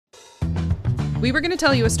We were going to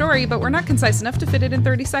tell you a story, but we're not concise enough to fit it in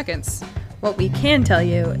 30 seconds. What we can tell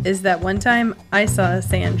you is that one time I saw a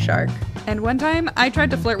sand shark. And one time, I tried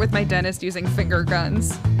to flirt with my dentist using finger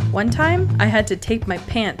guns. One time, I had to tape my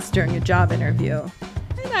pants during a job interview.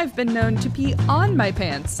 And I've been known to pee on my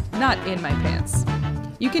pants, not in my pants.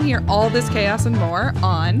 You can hear all this chaos and more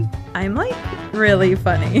on I'm like really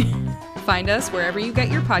funny. Find us wherever you get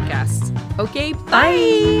your podcasts. Okay,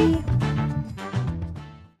 Bye!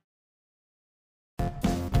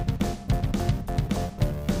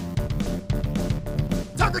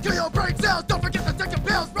 Time to kill your brain cells. Don't forget to take your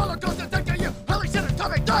pills. Roller coaster taking you. Holy shit, it's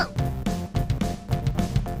coming through.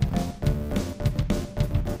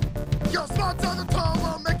 Your spots on the toe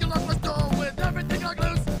will make you look like door with everything like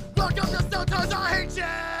loose. Welcome to Sometimes I Hate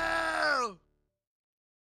You.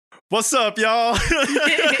 What's up, y'all?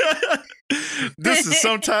 This is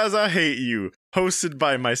Sometimes I Hate You, hosted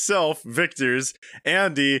by myself, Victor's,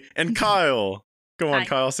 Andy, and Kyle. Go on, Hi.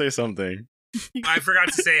 Kyle, say something. I forgot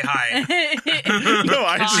to say hi. No,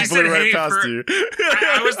 I She just blew said, right "Hey," past for- you.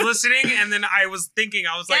 I was listening, and then I was thinking,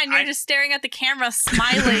 I was Yeah, like, and you're just staring at the camera,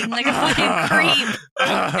 smiling like a fucking creep.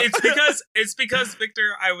 it's because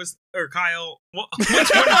Victor, or Kyle, which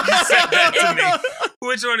one of you said that to me?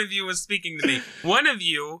 Which one of you was speaking to me? One of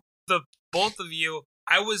you, both of you,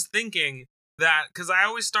 I was thinking that, because I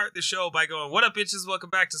always start the show by going, "What up, bitches? Welcome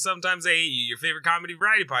back to Sometimes I Hate You, your favorite comedy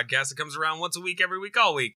variety podcast that comes around once a week, every week,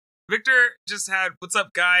 all week." Victor just had, "What's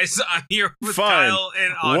up, guys? I'm here with Fine. Kyle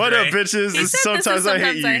and Andre." What up, bitches? He This said is Sometimes I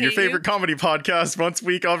Hate You, your You. favorite comedy podcast, once a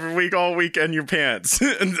week, every week, all week, and your pants.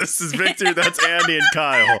 And this is Victor, that's Andy, and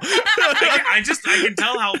Kyle. I can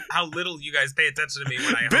tell how little you guys pay attention to me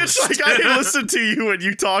when I Bitch, host. like, I listen to you when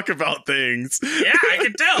you talk about things. Yeah, I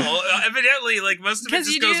can tell. Evidently, like, most of it Because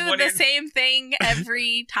just you goes do one the in. same thing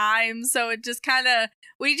every time, so it just kind of,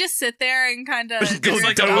 we just sit there and kind of Goes It's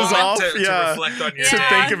like a goes moment off, to yeah. reflect on your To day.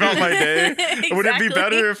 think about my day. Would it be Exactly.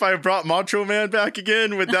 better if I brought Macho Man back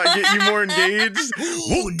again? Would that get you more engaged?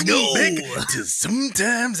 Welcome back to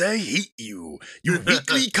Sometimes I Hate You, your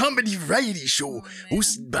weekly comedy variety show Oh, man.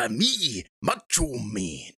 hosted by me, Macho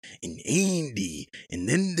Man, and Andy, and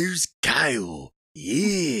then there's Kyle.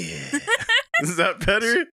 Yeah. Is that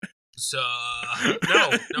better? So, no,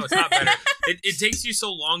 it's not better. It takes you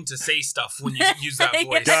so long to say stuff when you use that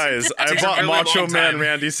voice. Guys, I Takes a bought really Macho long Man time.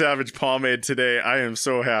 Randy Savage pomade today. I am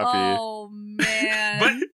so happy. Oh, man.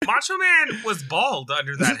 But Macho Man was bald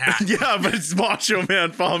under that hat. Yeah, but it's Macho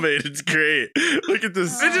Man pomade. It's great. Look at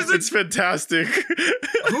this. It's fantastic.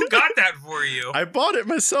 Who got that for you? I bought it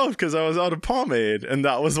myself because I was out of pomade, and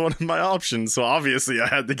that was one of my options. So obviously, I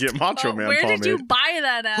had to get Macho Well, Man where pomade. did you buy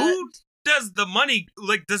that at? Who does the money,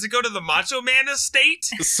 like, does it go to the Macho Man estate?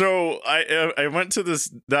 So I went to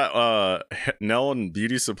that Nell and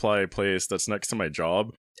Beauty Supply place that's next to my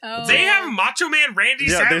job. Oh. They have Macho Man Randy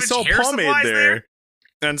Yeah, Savage they sell hair pomade supplies there.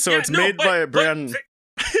 And so Yeah, it's no, made but- by a but brand.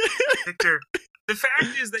 Victor, the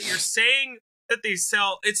fact is that you're saying that they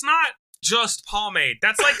sell, it's not just pomade.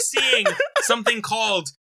 That's like seeing something called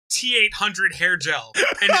T800 hair gel,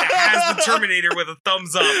 and it has the Terminator with a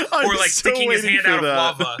thumbs up, I'm or like so sticking his waiting hand for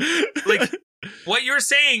out of that. lava. Like, what you're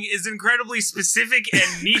saying is incredibly specific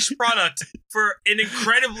and niche product for an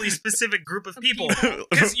incredibly specific group of people.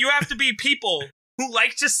 Because you have to be people who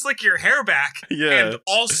like to slick your hair back Yeah. and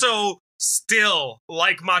also still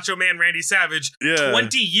like Macho Man Randy Savage Yeah.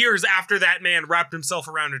 20 years after that man wrapped himself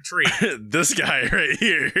around a tree. This guy right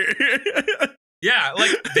here. Yeah, like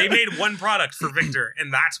they made one product for Victor,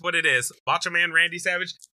 and that's what it is. Macho Man Randy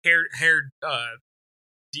Savage hair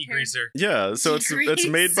degreaser. Yeah, so it's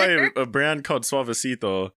made by Degreaser. a brand called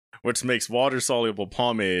Suavecito, which makes water-soluble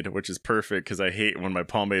pomade, which is perfect because I hate when my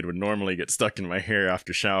pomade would normally get stuck in my hair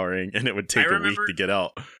after showering, and it would take a week remember- to get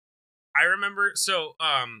out. I remember, so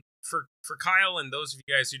for Kyle and those of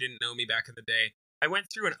you guys who didn't know me back in the day, I went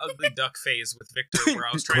through an ugly duck phase with Victor where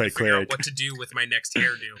I was trying to Quick, figure out quick. what to do with my next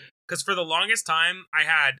hairdo. Because for the longest time,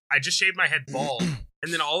 I just shaved my head bald,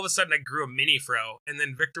 and then all of a sudden I grew a mini fro, and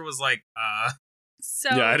then Victor was like, So,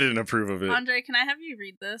 Yeah, I didn't approve of it. Andre, can I have you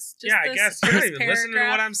read this? Just yeah, I this- guess you're not this even listening to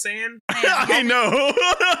paragraph? what I'm saying. I know.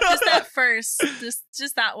 Just that first,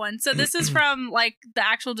 just that one. So this is from like the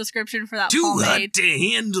actual description for that Too hot pomade. to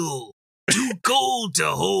handle, too cold to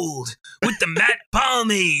hold. With the matte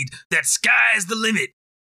pomade, that sky's the limit.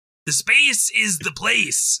 The space is the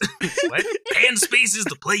place. What? And space is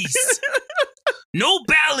the place. No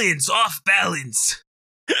balance, off balance.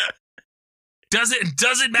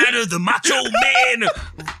 Doesn't matter. The Macho Man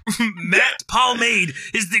matte pomade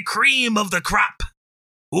is the cream of the crop.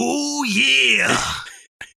 Oh yeah.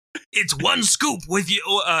 It's one scoop with you.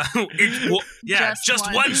 Just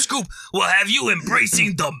one one. scoop will have you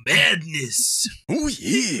embracing the madness. Oh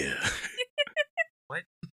yeah.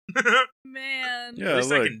 Man. Yeah, At least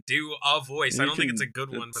look. I can do a voice. I You don't think it's a can- good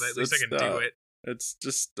one, but at it's- least I it's can do that. it. It's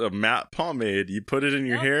just a matte pomade. You put it in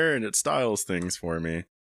your Yep. hair and it styles things for me.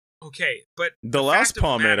 Okay, but The last fact of the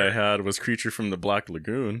pomade I matter- had was Creature from the Black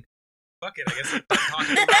Lagoon. fuck it. I guess I'm done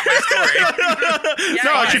talking about my story. Yeah,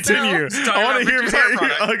 no, I guess continue. so. Start I want off to hear with your hair about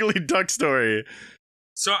your product. ugly duck story.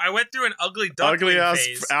 So I went through an ugly duckling Ugly ass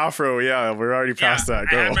phase. afro. Yeah, we're already past that.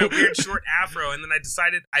 I had Go. my weird short afro, and then I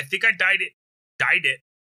decided I think I dyed it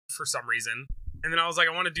for some reason, and then I was like,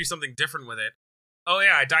 I want to do something different with it. Oh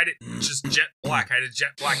yeah, I dyed it just jet black. I had a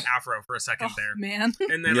jet black afro for a second Oh, there, man.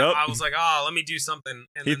 and then Yep. I was like, oh, let me do something.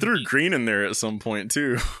 And He then threw green in there at some point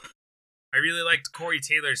too. I really liked Corey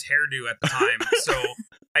Taylor's hairdo at the time, so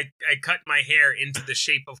I cut my hair into the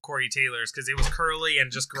shape of Corey Taylor's because it was curly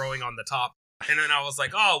and just growing on the top. And then I was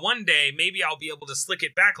like, oh, one day maybe I'll be able to slick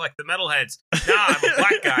it back like the metalheads. Nah, I'm a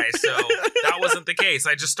black guy, so that wasn't the case.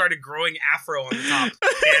 I just started growing afro on the top,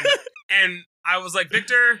 and I was like,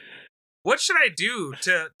 Victor, what should I do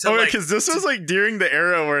to Oh, like? because this was like during the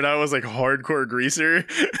era when I was like hardcore greaser.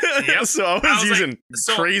 Yep. So I was, I was like, using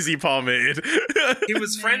so- crazy pomade. He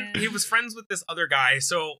was Man. He was friends with this other guy.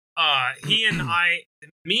 So he and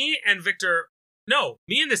me and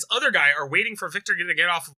this other guy are waiting for Victor to get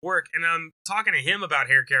off of work, and I'm talking to him about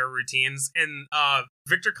hair care routines, and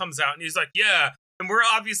Victor comes out and he's like, yeah. And we're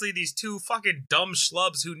obviously these two fucking dumb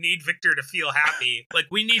schlubs who need Victor to feel happy. Like,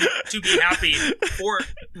 we need to be happy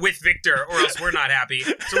with Victor, or else we're not happy.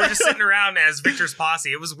 So we're just sitting around as Victor's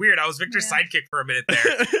posse. It was weird. I was Victor's Yeah. sidekick for a minute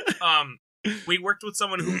there. We worked with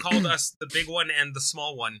someone who called us the big one and the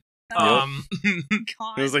small one. God.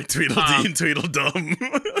 It was like Tweedledee and Tweedledum.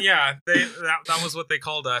 Yeah, that was what they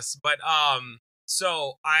called us. But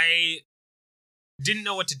so I didn't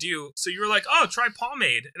know what to do. So you were like, oh, try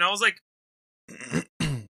pomade. And I was like,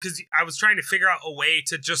 because I was trying to figure out a way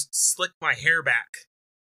to just slick my hair back.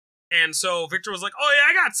 And so Victor was like, oh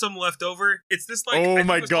yeah, I got some left over. It's this like, Oh I think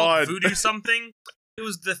my it was called God. Voodoo something. It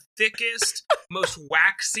was the thickest, most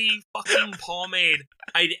waxy fucking pomade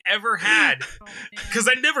I'd ever had. Oh, man. Because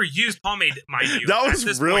I never used pomade, mind you. That at was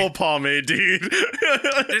this real point. pomade, dude.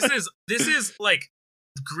 This is like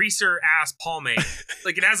greaser ass pomade.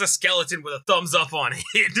 Like, it has a skeleton with a thumbs up on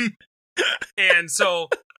it. And so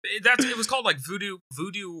it was called like voodoo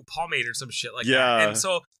pomade or some shit like Yeah. that. And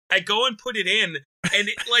so I go and put it in, and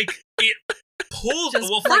it pulls. Just,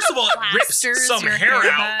 Well, first of all, it rips plasters some your hair out,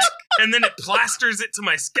 back. and then it plasters it to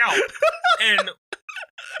my scalp. And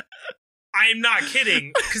I'm not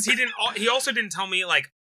kidding, because he also didn't tell me like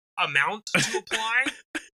amount to apply,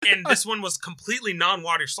 and this one was completely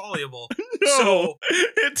non-water soluble. No, So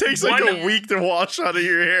it takes like one- a week to wash out of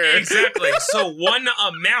your hair. Exactly. So one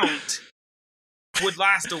amount would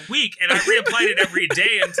last a week, and I reapplied it every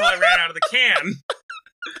day until I ran out of the can.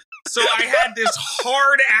 So I had this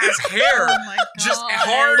hard ass hair, Oh my God. just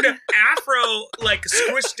hard afro, like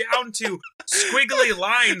squished down to squiggly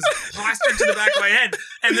lines plastered to the back of my head.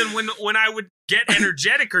 And then when I would get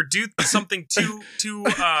energetic or do something too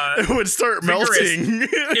It would start vigorous. melting.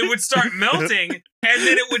 it would start melting, and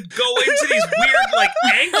then it would go into these weird like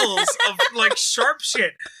angles of like sharp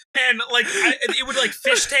shit, and like it would like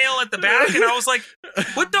fishtail at the back, and I was like,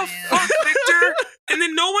 what the man. fuck, Victor? And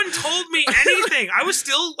then no one told me anything. I was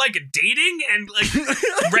still like dating and like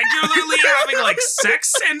regularly having like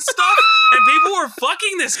sex and stuff, and people were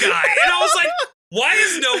fucking this guy, and I was like, why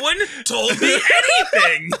has no one told me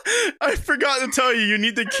anything? I forgot to tell you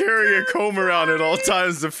need to carry a comb around at all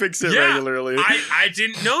times to fix it Yeah, regularly. I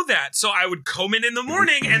didn't know that. So I would comb it in the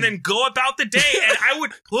morning and then go about the day, and I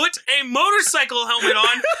would put a motorcycle helmet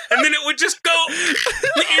on, and then it would just go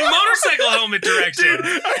in motorcycle helmet direction. Dude,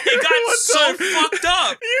 I It heard got one so time fucked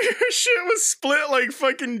up. Your shit was split like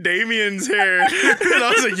fucking Damien's hair. And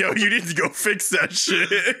I was like, yo, you need to go fix that shit.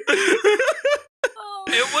 Oh,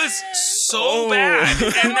 It was man. so Oh. bad.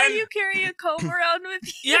 That's And why then you carry a comb around with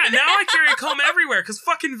you. yeah, now I carry a comb everywhere because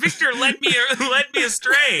fucking Victor led me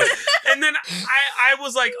astray. And then I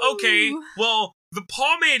was like, okay, Ooh. well, the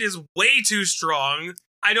pomade is way too strong.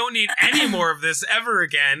 I don't need any more of this ever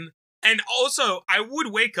again. And also, I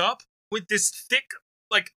would wake up with this thick,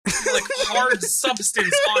 like hard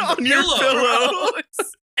substance on the your pillow. pillow.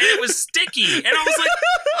 And it was sticky. And I was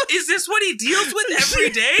like, is this what he deals with every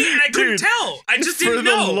day? And I couldn't Dude, tell. I just For didn't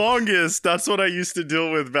the know. longest, that's what I used to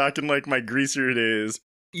deal with back in like my greaser days.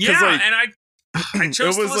 Yeah, like, and I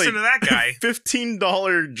chose to was, listen like, to that guy.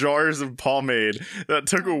 $15 jars of pomade that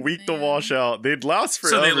took a Oh, week to man. wash out. They'd last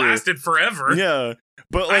forever. So they lasted forever. Yeah.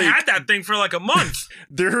 But I like, had that thing for like a month.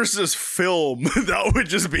 there's this film that would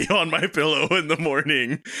just be on my pillow in the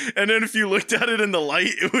morning, and then if you looked at it in the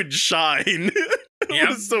light, it would shine. It Yep.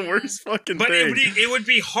 was the worst fucking But thing. it would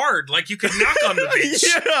be hard. Like you could knock on the bitch.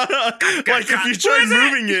 Yeah, like if you What tried is it?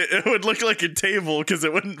 moving it, it would look like a table because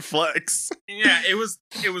it wouldn't flex. Yeah, it was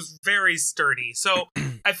very sturdy. So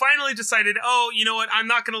I finally decided, oh, you know what? I'm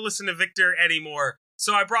not going to listen to Victor anymore.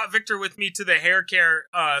 So I brought Victor with me to the hair care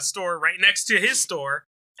store right next to his store,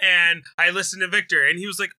 and I listened to Victor, and he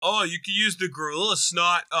was like, "Oh, you could use the Gorilla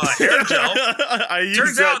Snot hair gel." I used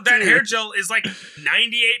Turns out that too. hair gel is like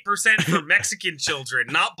 98% for Mexican children,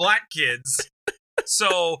 not black kids.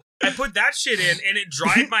 So I put that shit in, and it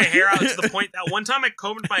dried my hair out to the point that one time I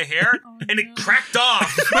combed my hair, Oh, and it no. cracked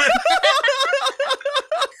off.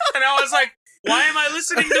 And I was like, why am I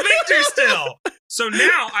listening to Victor still? So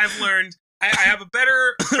now I've learned I have a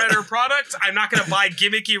better product. I'm not going to buy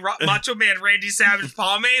gimmicky Macho Man Randy Savage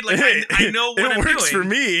pomade. Like, I know what it I'm works doing. for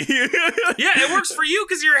me. Yeah, it works for you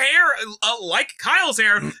because your hair, like Kyle's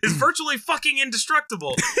hair, is virtually fucking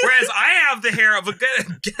indestructible. Whereas I have the hair of a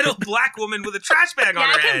ghetto black woman with a trash bag on Yeah,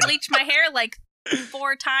 her I can head. bleach my hair like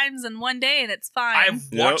 4 times in one day and it's fine. I've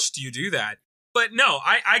watched you do that. But no,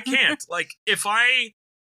 I can't. Like, if I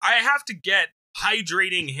have to get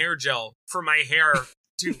hydrating hair gel for my hair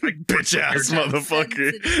to like Bitch ass hair gel.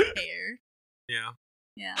 motherfucker. Sensitive hair. Yeah.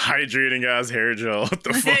 Yeah. Hydrating ass hair gel. What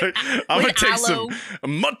the fuck? I'm gonna With take aloe.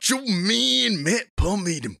 some Macho Man matte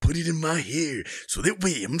pomade and put it in my hair so that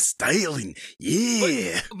way I'm styling.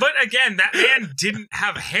 Yeah. But again, that man didn't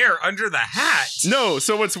have hair under the hat. No,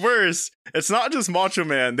 so what's worse, it's not just Macho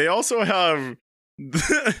Man. They also have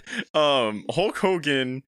Hulk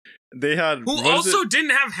Hogan. They had Who what is also it?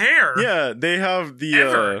 didn't have hair. Yeah, they have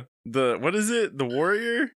Ever. the what is it? The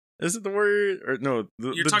Warrior? Is it the Warrior? Or no,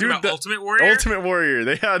 You're the talking dude about that, Ultimate Warrior? Ultimate Warrior.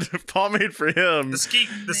 They had pomade for him. The ski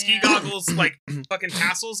Man. goggles, like fucking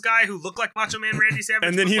tassels guy who looked like Macho Man Randy Savage,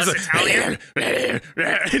 And then but he's less like, Italian.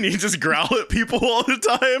 and he just growl at people all the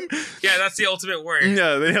time. Yeah, that's the Ultimate Warrior.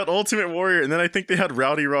 Yeah, they had Ultimate Warrior, and then I think they had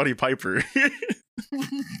Rowdy Piper.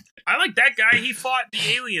 I like that guy. He fought the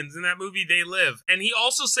aliens in that movie They Live, and he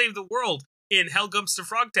also saved the world in Hell Comes to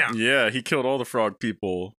Frogtown. Yeah, he killed all the frog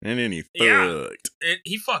people, and then he Yeah. fucked.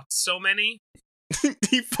 He fucked so many.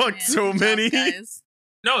 He fucked Man, so good job, many. guys.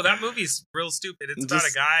 No, that movie's real stupid. It's about a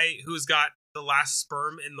Just- guy who's got the last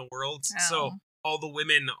sperm in the world. So Ow. all the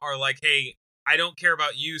women are like, "Hey, I don't care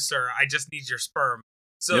about you, sir. I just need your sperm."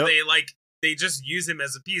 So Yep. they just use him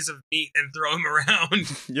as a piece of meat and throw him around.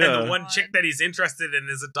 Yeah. And the one chick that he's interested in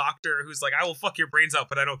is a doctor who's like, "I will fuck your brains out,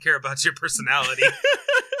 but I don't care about your personality."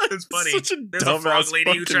 It's funny. Such a There's a frog dumbass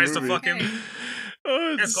lady who fucking tries to movie. fuck him. Hey. Oh,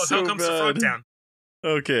 Yeah, it's it's called so Hell Comes to bad. Frogtown.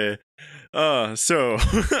 Okay. So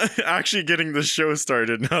actually getting the show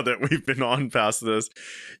started now that we've been on past this.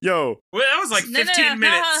 Yo, Well, that was like 15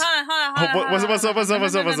 minutes.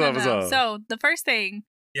 what's up? So the first thing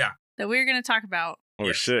Yeah. that we're going to talk about oh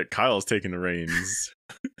Yeah. shit, Kyle's taking the reins.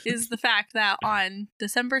 is the fact that on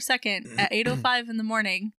December 2nd at 8:05 in the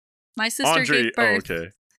morning, my sister Andre, gave birth. okay.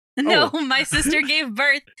 No, my sister gave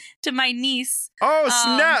birth to my niece. Oh,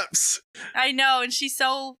 snaps. I know, and she's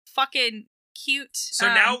so fucking cute. So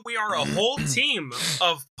now we are a whole team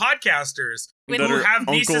of podcasters With- That who are have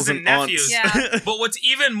nieces uncles and aunts. nephews. Yeah. But what's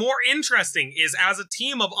even more interesting is as a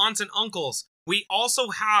team of aunts and uncles, we also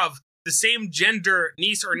have the same gender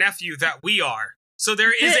niece or nephew that we are. So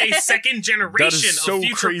there is a second generation so of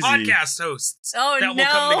future crazy. podcast hosts Oh that will no!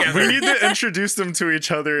 come together. We need to introduce them to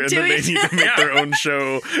each other, and To then they each need to make other. their own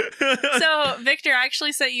show. So Victor, I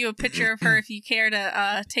actually sent you a picture of her if you care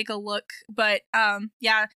to take a look. But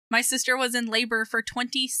yeah, my sister was in labor for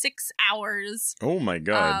 26 hours. Oh my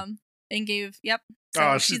god. And gave So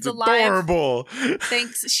oh, she's she's alive. adorable.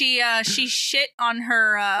 Thanks. She shit on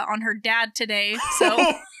her dad today. So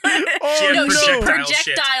Oh, She had no, she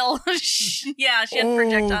projectile projectile. Yeah, she had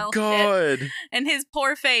projectile. Oh shit. god. And his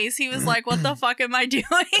poor face, he was like, "What the fuck am I doing?"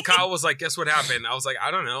 Kyle was like, "Guess what happened?" I was like, "I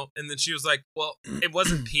don't know." And then she was like, "Well, it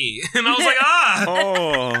wasn't pee." And I was like, "Ah."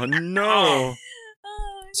 Oh no.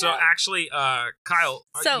 Oh, So yeah. actually, Kyle,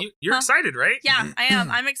 So, you're huh? excited, right? Yeah, I am.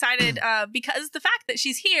 I'm excited because the fact that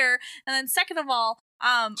she's here, and then second of all, She's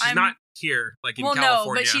I'm not here, like in well,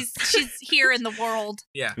 California. no, but she's here in the world.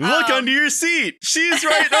 Yeah. Look Um, under your seat. She's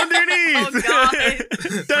right underneath. Oh,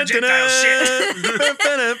 God. Projectile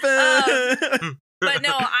But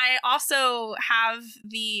no, I also have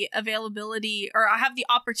the availability, or I have the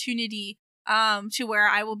opportunity, to where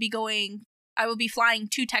I will be flying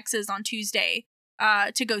to Texas on Tuesday,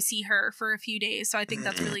 to go see her for a few days. So I think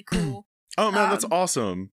that's really cool. Oh man, that's Um,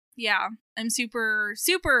 awesome. yeah, I'm super,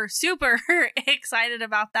 super, super excited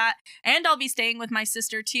about that. And I'll be staying with my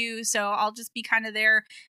sister too, so I'll just be kind of there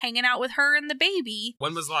hanging out with her and the baby.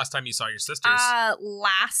 When was the last time you saw your sisters?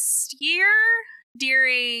 Last year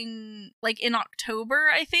during like in October,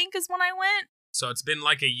 I think is when I went. So it's been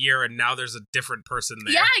like a year and now there's a different person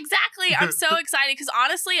there. Yeah, exactly. I'm so excited because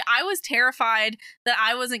honestly, I was terrified that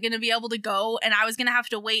I wasn't going to be able to go and I was going to have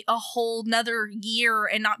to wait a whole nother year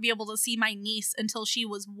and not be able to see my niece until she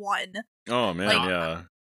was 1. Oh man, Like- yeah.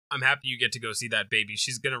 I'm happy you get to go see that baby.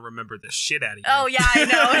 She's going to remember the shit out of you. Oh, yeah, I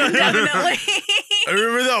know. Definitely. I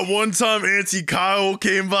remember that one time Auntie Kyle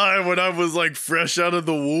came by when I was like fresh out of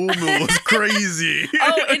the womb. It was crazy.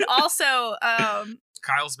 Oh, and also,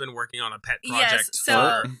 Kyle's been working on a pet Yes, project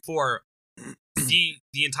so- for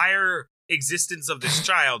the entire existence of this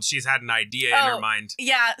child. She's had an idea in her Oh, mind.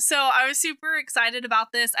 yeah, so I was super excited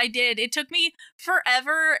about this. I did. It took me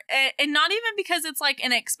forever, and not even because it's like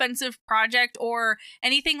an expensive project or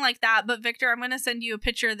anything like that, but Victor, I'm going to send you a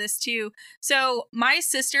picture of this too. So my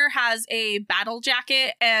sister has a battle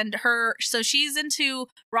jacket and so she's into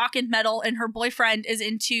rock and metal and her boyfriend is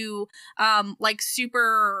into like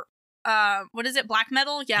super what is it, black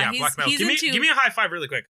metal? Yeah, Black metal. he's Give into me a high five real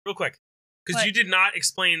quick. Because What? you did not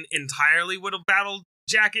explain entirely what a battle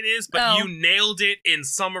jacket is, but Oh. you nailed it in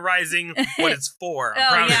summarizing what it's for. I'm Oh,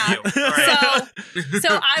 proud yeah. of you. All right. So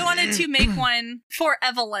I wanted to make one for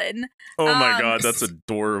Evelyn. Oh my Um, god, that's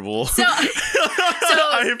adorable. So-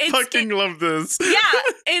 I it's- fucking love this. Yeah,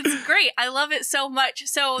 it's great. I love it so much.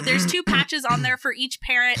 So there's 2 patches on there for each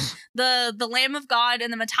parent. The Lamb of God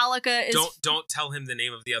and the Metallica is Don't tell him the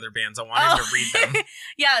name of the other bands. I want him to read them.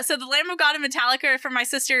 Yeah, so the Lamb of God and Metallica are from my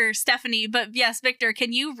sister Stephanie. But yes, Victor,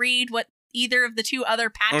 can you read what either of the 2 other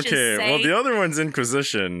patches Okay, say? well the other one's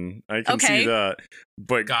Inquisition. I can Okay. see that.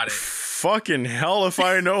 But Got it. fucking hell if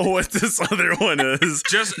I know what this other one is.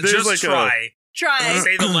 Just There's like try. Try.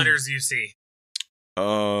 Say the letters you see.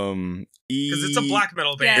 E. Because it's a black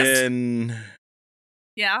metal band. Yes. N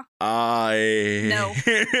Yeah. I No.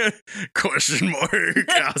 question mark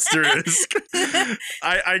asterisk.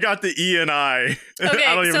 I got the E and I. Okay,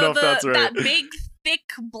 I don't even so know if that's right. that big thick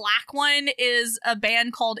black one is a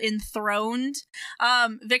band called Enthroned.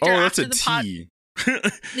 Victor, Oh, that's after a the pod, T.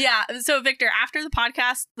 yeah. So Victor, after the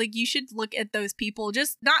podcast, like you should look at those people.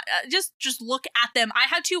 Just not just look at them. I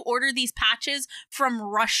had to order these patches from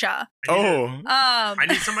Russia. I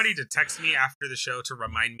need somebody to text me after the show to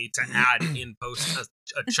remind me to add in post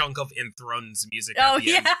a chunk of Enthroned's music at Oh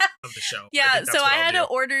the end yeah. of the show. Yeah, think that's so what I I'll had do. to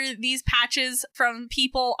order these patches from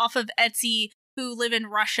people off of Etsy who live in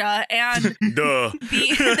Russia, and Duh.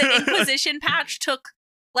 the Inquisition patch took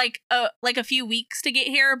like a few weeks to get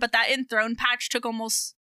here, but that Enthroned patch took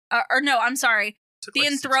almost or no, I'm sorry. Took The like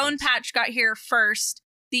 6 Enthroned weeks. patch got here first.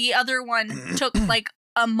 The other one took like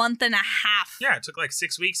a month and a half Yeah, it took like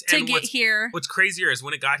 6 weeks. to and get here. What's crazier is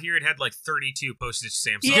when it got here, it had like 32 postage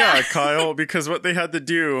stamps. on it. Yeah. Yeah, Kyle, because what they had to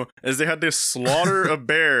do is they had to slaughter a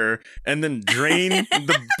bear and then drain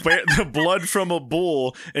the blood from a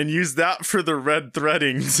bull and use that for the red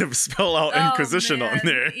threading to spell out Oh, Inquisition on man.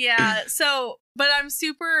 there. Yeah, so but I'm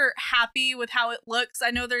super happy with how it looks.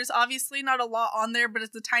 I know there's obviously not a lot on there, but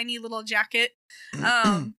it's a tiny little jacket.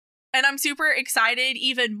 And I'm super excited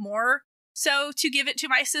even more so to give it to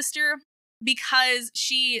my sister because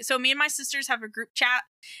me and my sisters have a group chat,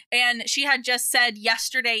 and she had just said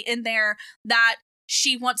yesterday in there that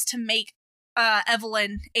she wants to make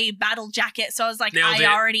Evelyn a battle jacket. So I was like, Nailed it.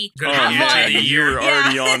 I already Good Oh, have on you, one. one. you were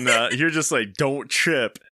already Yeah. on that. You're just like, don't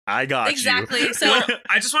trip. I got Exactly. you. So Well,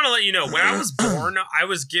 I just want to let you know, when I was born, I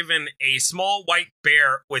was given a small white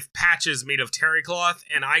bear with patches made of terry cloth,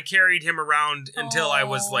 and I carried him around until I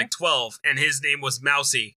was Aw. like 12, and his name was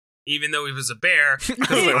Mousy, even though he was a bear. I was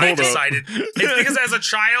Because like, I hold up. decided, it's because as a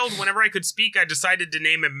child, whenever I could speak, I decided to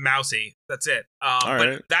name him Mousy. That's it. But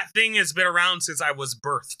right. that thing has been around since I was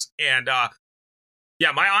birthed, and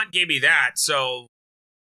yeah, my aunt gave me that, so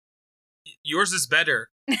yours is better.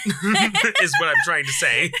 Is what I'm trying to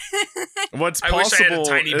say. What's I wish I had a possible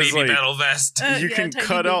tiny is baby like battle vest. you yeah, can tiny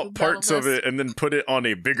cut baby out battle parts of vest. it and then put it on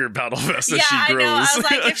a bigger battle vest as yeah, she I grows. know. I was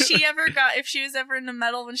like, if she was ever into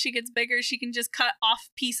metal when she gets bigger, she can just cut off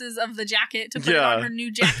pieces of the jacket to put it Yeah. on her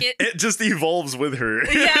new jacket. It just evolves with her.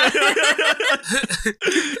 Yeah.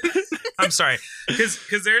 I'm sorry, because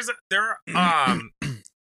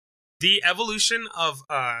the evolution of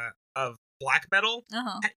black metal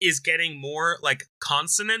Uh-huh. is getting more like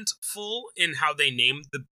consonant full in how they name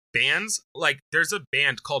the bands. Like there's a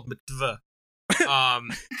band called Mktv,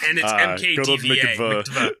 and it's Good old MKDVA.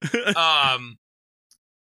 Mikva. Mktv.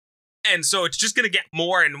 And so it's just gonna get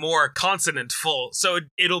more and more consonant full. So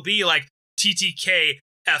it'll be like TTK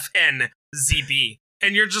FNZB.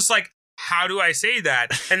 And you're just like, how do I say that?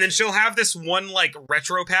 And then she'll have this one like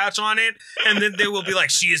retro patch on it, and then they will be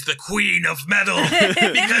like, she is the queen of metal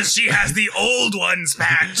because she has the old ones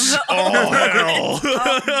patch. Oh, hell.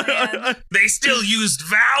 Oh, man. They still used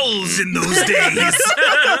vowels in those days.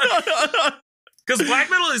 Because black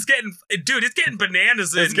metal is getting, dude, it's getting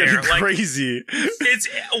bananas in It's getting there. Like, crazy. it's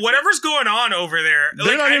whatever's going on over there. They're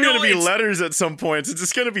Like, not I even know going to be it's- letters at some points. It's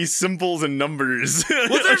just going to be symbols and numbers.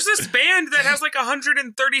 Well, there's this band that has like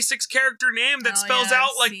 136 character name that Oh, spells yeah, out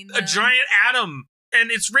I've like seen a them. giant atom, and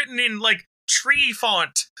it's written in like tree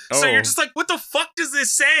font. So Oh. you're just like, what the fuck does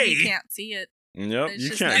this say? You can't see it. Yep, It's you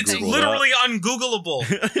just can't It's nothing. Google literally ungoogleable,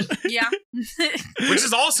 that. Yeah. which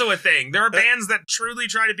is also a thing. There are bands that truly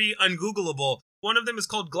try to be ungoogleable. One of them is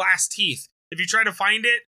called Glass Teeth. If you try to find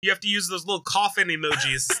it, you have to use those little coffin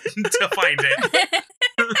emojis to find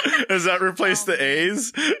it. Does that replace Oh, the man.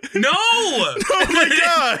 A's? No! Oh my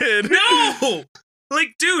god! No!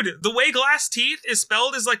 Like, dude, the way Glass Teeth is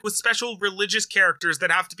spelled is like with special religious characters that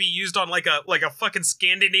have to be used on like a fucking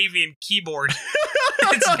Scandinavian keyboard.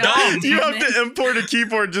 It's dumb. You have to import a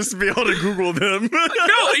keyboard just to be able to Google them.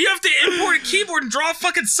 No, you have to import a keyboard and draw a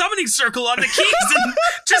fucking summoning circle on the keys and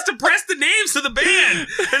just to press the names of the band.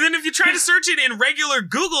 And then if you try to search it in regular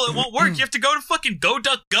Google, it won't work. You have to go to fucking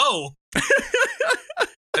GoDuckGo.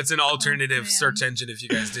 That's an alternative man. search engine if you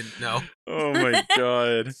guys didn't know. Oh my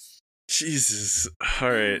god. Jesus. All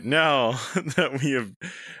right. Now that we have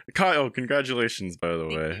Kyle, congratulations by the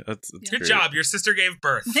way. That's Good great. job. Your sister gave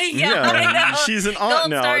birth. Yeah, I know. She's an Don't aunt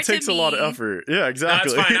now. start It takes to a lot of me. effort. Yeah,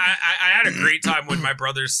 exactly. That's fine. I had a great time when my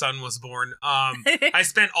brother's son was born. I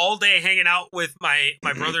spent all day hanging out with my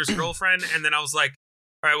brother's girlfriend, and then I was like,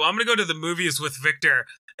 all right, well, I'm gonna go to the movies with Victor.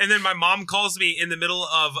 And then my mom calls me in the middle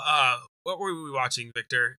of what were we watching,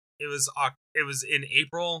 Victor? It was in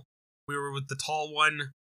April. We were with the tall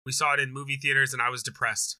one. We saw it in movie theaters, and I was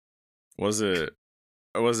depressed. Was it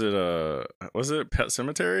Pet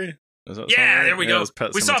Cemetery? Is that Yeah, something? there we Yeah, it go. was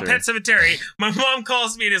Pet We saw Sematary. Pet Cemetery. My mom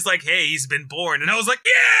calls me and is like, hey, he's been born. And I was like,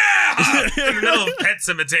 yeah! In the middle of Pet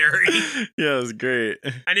Cemetery. Yeah, it was great.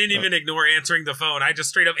 I didn't even ignore answering the phone. I just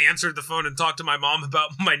straight up answered the phone and talked to my mom about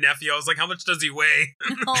my nephew. I was like, how much does he weigh?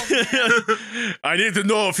 Oh, man. I need to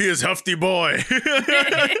know if he is hefty boy.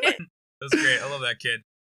 That was great. I love that kid.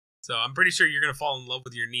 So I'm pretty sure you're going to fall in love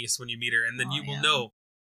with your niece when you meet her, and then Oh, you will yeah. know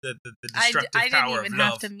the I destructive didn't power even of have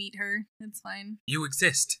love. to meet her. It's fine. You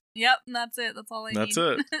exist. Yep, that's it. That's all I That's need.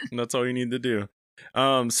 it. That's all you need to do.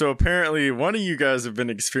 So apparently one of you guys have been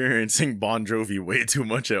experiencing Bon Jovi way too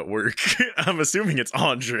much at work. I'm assuming it's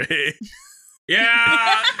Andre.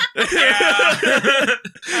 Yeah. Yeah. I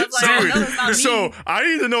was like, Dude, no, that's not me. So I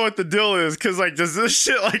need to know what the deal is, because like, does this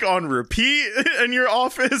shit like on repeat in your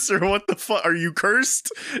office, or what the fuck? Are you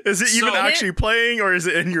cursed? Is it even So- actually playing, or is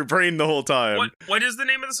it in your brain the whole time? What is the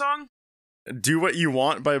name of the song? Do What You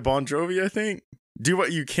Want by Bon Jovi, I think. Do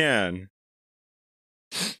What You Can.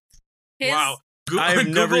 His- Wow. I've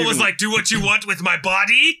never Google was even- like, do what you want with my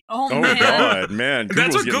body? Oh, Oh man. god, man. That's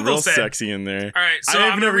Google's what getting Google real said. sexy in there. All right, so I've I'm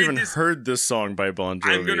gonna never read even this. heard this song by Bon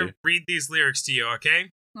Jovi. I'm gonna read these lyrics to you, okay?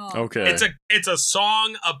 Oh, Okay. It's a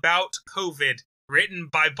song about COVID written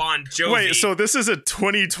by Bon Jovi. Wait, so this is a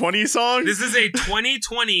 2020 song? this is a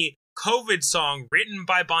 2020 COVID song written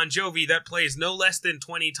by Bon Jovi that plays no less than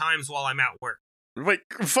 20 times while I'm at work. Wait,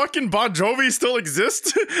 fucking Bon Jovi still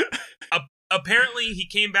exists? Apparently, he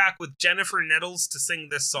came back with Jennifer Nettles to sing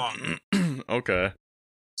this song. Okay.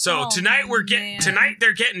 So Oh, tonight man. tonight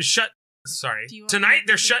they're getting shut. Sorry, Do you want tonight me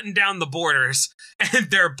they're to- shutting down the borders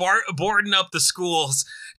and they're boarding up the schools.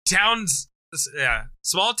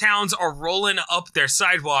 Small towns are rolling up their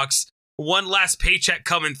sidewalks. One last paycheck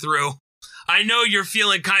coming through. I know you're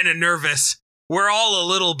feeling kind of nervous. We're all a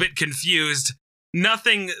little bit confused.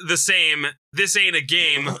 Nothing the same. This ain't a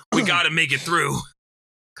game. We gotta make it through.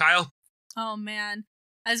 Kyle? Oh man.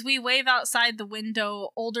 As we wave outside the window,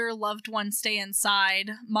 older loved ones stay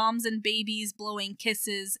inside. Moms and babies blowing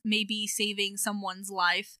kisses, maybe saving someone's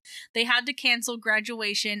life. They had to cancel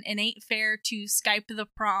graduation and ain't fair to Skype the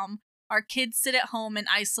prom. Our kids sit at home in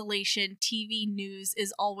isolation. TV news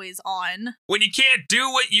is always on. When you can't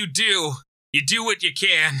do what you do what you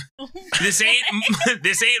can. This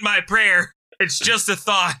ain't my prayer. It's just a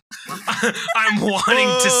thought I'm wanting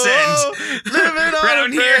to send. Living on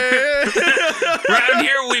Round a here. prayer. Round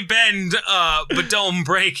here we bend, but don't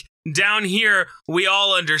break. Down here we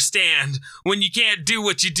all understand. When you can't do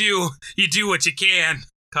what you do what you can.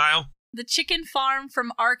 Kyle? The chicken farm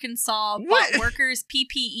from Arkansas What? bought workers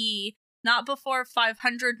PPE. Not before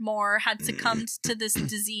 500 more had succumbed to this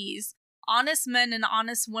disease. Honest men and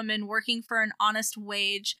honest women working for an honest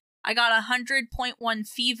wage I got 100.1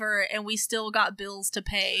 fever and we still got bills to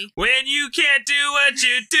pay. When you can't do what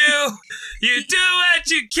you do, you do what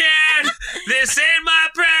you can. This ain't my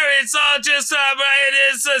prayer, it's all just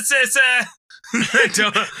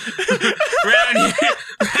round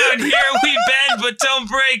here we bend but don't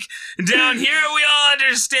break. Down here we all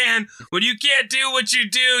understand. When you can't do what you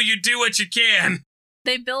do what you can.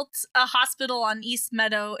 They built a hospital on East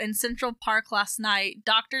Meadow in Central Park last night.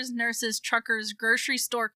 Doctors, nurses, truckers, grocery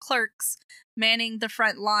store clerks manning the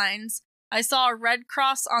front lines. I saw a Red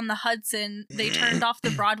Cross on the Hudson. They turned off the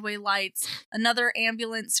Broadway lights. Another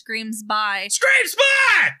ambulance screams by. Screams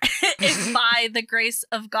by! If by the grace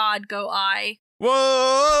of God go I.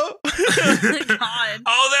 Whoa! God.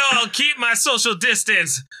 Although I'll keep my social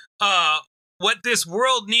distance, what this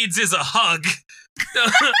world needs is a hug.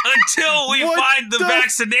 Until we What find the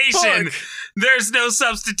vaccination, fuck? there's no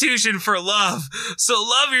substitution for love. So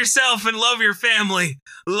love yourself and love your family.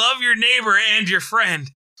 Love your neighbor and your friend.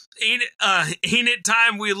 Ain't it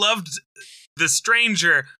time we loved the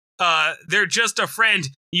stranger? They're just a friend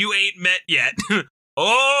you ain't met yet.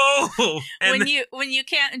 Oh, and when you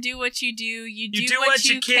can't do what you do, you do what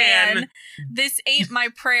you can. This ain't my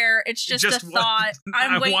prayer. It's just Just a what thought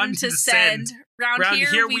I'm I waiting wanted to to send. send. Round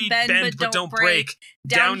here we bend but don't break.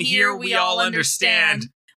 Down here we all understand.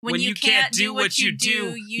 When you can't do what you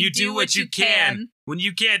do, you do what you can. When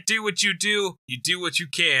you can't do what you do what you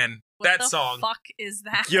can. What That the song. fuck is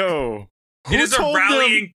that? Yo, It is a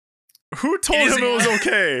rallying. Who told It is him it was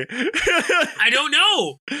okay? I don't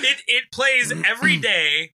know. It plays every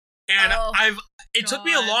day, and Oh, it took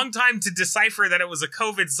me a God. long time to decipher that it was a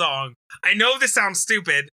COVID song. I know this sounds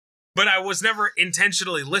stupid, but I was never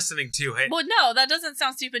intentionally listening to it. Well, no, that doesn't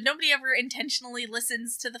sound stupid. Nobody ever intentionally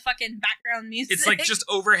listens to the fucking background music. It's like just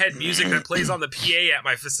overhead music that plays on the PA at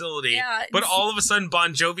my facility. Yeah, But it's- all of a sudden,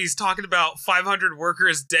 Bon Jovi's talking about 500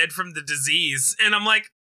 workers dead from the disease, and I'm like,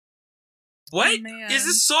 "What is Man.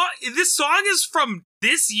 this song? This song is from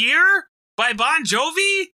this year by Bon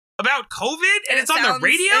Jovi about COVID, and it's on the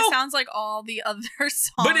radio. It sounds like all the other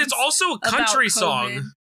songs. But it's also a about country COVID.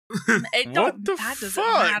 song. It don't, What the that doesn't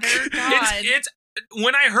fuck? matter. God. It's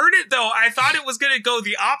when I heard it though, I thought it was gonna go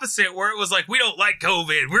the opposite, where it was like, we don't like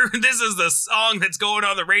COVID. This is the song that's going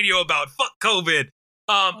on the radio about fuck COVID.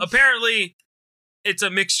 Apparently, it's a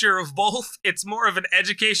mixture of both. It's more of an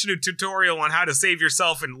educational tutorial on how to save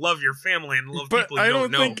yourself and love your family and love But people I you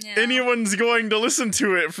don't know. think Yeah. anyone's going to listen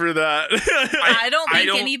to it for that. I don't I think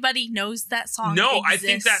don't- anybody knows that song. No, I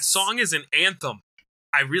think that exists. song is an anthem.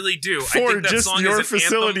 I really do. I For think that just song your is an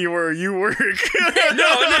facility where you work. Anthem. No.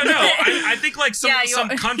 I think like some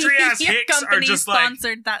country ass your hicks are company just like,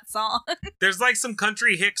 sponsored that song. there's like some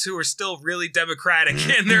country hicks who are still really democratic,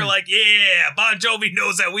 and they're like, yeah, Bon Jovi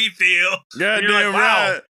knows how we feel. Goddamn you're like,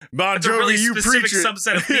 wow, right. Bon That's a Jovi, really you specific preach it.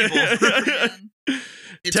 subset of people.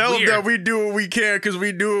 It's Tell weird. them that we do what we can because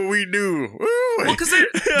we do what we do. Woo! Well, because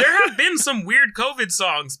there have been some weird COVID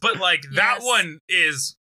songs, but like that Yes. one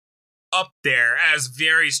is up there as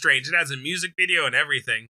very strange. It has a music video and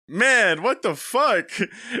everything. Man, what the fuck?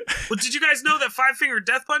 Well, did you guys know that Five Finger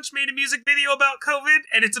Death Punch made a music video about COVID,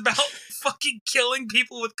 and it's about fucking killing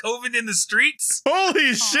people with COVID in the streets?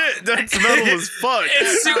 Holy shit, that's metal as fuck.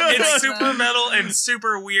 It's super metal and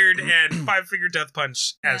super weird, and Five Finger Death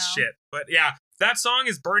Punch as Yeah. shit. But yeah, that song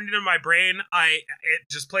is burned into my brain. It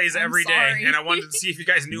just plays I'm every day, sorry. and I wanted to see if you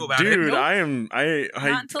guys knew about it. Dude, Nope. I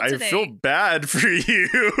Not until I today. feel bad for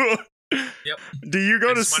you. Yep. Do you go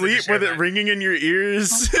I to just wanted to sleep share with it that. ringing in your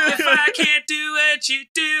ears? Oh, If I can't do what you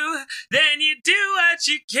do, then you do what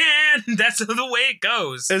you can. That's the way it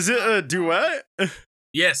goes. Is it a duet?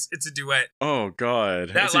 Yes, it's a duet. Oh god.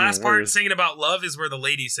 That that's last even part worse. singing about love is where the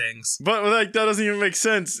lady sings. But like that doesn't even make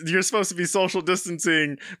sense. You're supposed to be social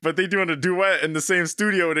distancing, but they doing a duet in the same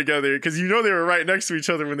studio together because you know they were right next to each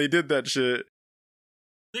other when they did that shit.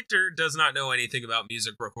 Victor does not know anything about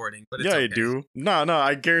music recording, but it's Yeah, okay. I do. No,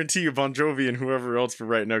 I guarantee you Bon Jovi and whoever else were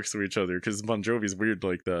right next to each other because Bon Jovi's weird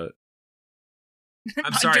like that. I'm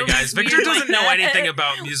Bon sorry, Jovi's guys. Victor weird doesn't like know that. anything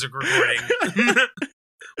about music recording.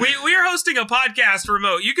 we are hosting a podcast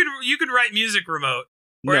remote. You can write music remote,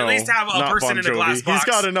 or no, at least have a not person Bon in a glass Jovi. box.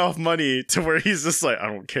 He's got enough money to where he's just like, I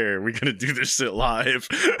don't care. We're gonna do this shit live.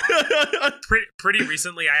 Pretty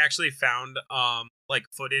recently, I actually found like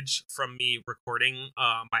footage from me recording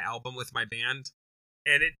my album with my band,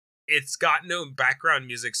 and it's got no background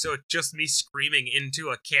music, so it's just me screaming into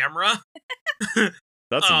a camera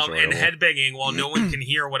That's and enjoyable. headbanging while no one can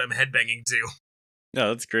hear what I'm headbanging to. Yeah,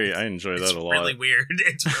 that's great. I enjoy It's that a lot. really weird.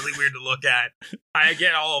 It's really weird to look at. I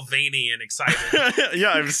get all veiny and excited.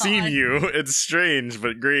 Yeah, I've seen God. you. It's strange,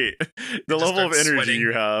 but great. The just level of start energy sweating.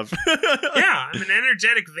 you have. Yeah, I'm an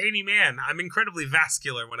energetic, veiny man. I'm incredibly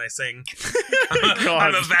vascular when I sing.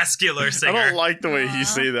 God. I'm a vascular I singer. don't like the way you Aw.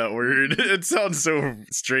 say that word. It sounds so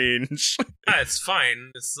strange. It's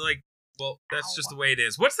fine. It's like, well, that's Ow. just the way it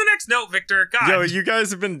is. What's the next note, Victor? God. Yo, you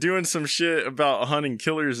guys have been doing some shit about hunting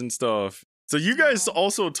killers and stuff. So you guys Oh.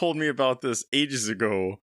 also told me about this ages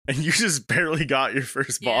ago, and you just barely got your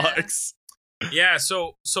first Yeah. box. Yeah,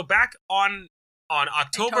 so back on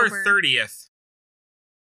October October. 30th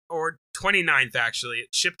or 29th actually, it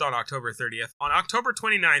shipped on October 30th. On October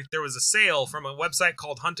 29th there was a sale from a website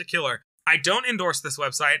called Hunt a Killer. I don't endorse this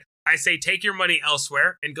website. I say take your money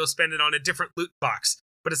elsewhere and go spend it on a different loot box.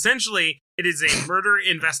 But essentially, it is a murder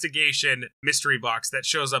investigation mystery box that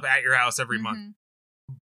shows up at your house every month.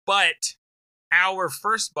 Mhm. But our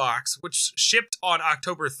first box, which shipped on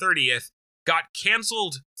October 30th, got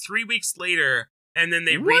canceled 3 weeks later, and then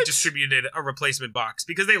they What? redistributed a replacement box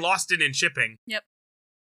because they lost it in shipping.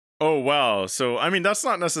 Oh wow. So I mean that's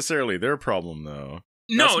not necessarily their problem though.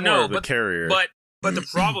 That's No, more no, of the but carrier. but the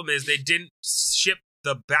problem is they didn't ship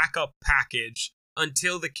the backup package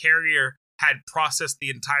until the carrier had processed the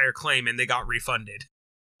entire claim and they got refunded.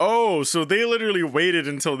 Oh, so they literally waited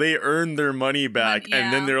until they earned their money back,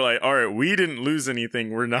 and then Yeah. they're like, all right, we didn't lose anything.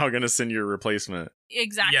 We're now going to send you a replacement.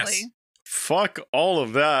 Exactly. Yes. Fuck all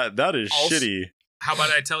of that. That is Also- shitty. How about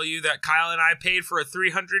I tell you that Kyle and I paid for a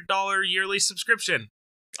 $300 yearly subscription?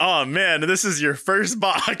 Oh, man, this is your first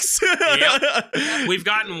box. Yep. We've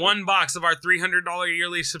gotten one box of our $300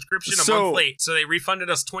 yearly subscription a So- month late, so they refunded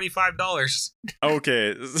us $25.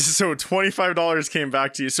 Okay, so $25 came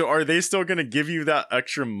back to you. So are they still going to give you that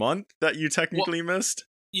extra month that you technically missed?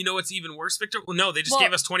 You know what's even worse, Victor? Well, no, they just Well-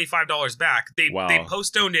 gave us $25 back. They Wow.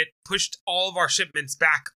 postponed it, pushed all of our shipments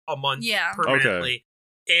back a month Yeah. permanently,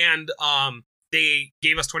 and they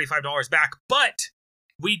gave us $25 back. But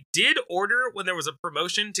we did order when there was a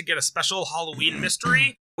promotion to get a special Halloween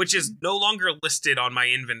mystery, which is no longer listed on my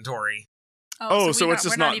inventory. Oh, so it's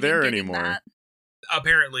just we're not even there getting anymore. that.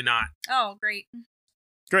 Apparently not. Oh, great.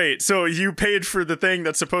 Great. So you paid for the thing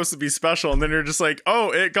that's supposed to be special, and then you're just like,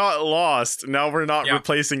 oh, it got lost. Now we're not Yeah.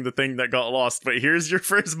 replacing the thing that got lost, but here's your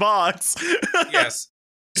first box. Yes.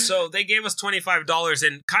 So they gave us $25,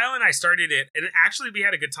 and Kyle and I started it, and actually we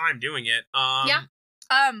had a good time doing it. Yeah.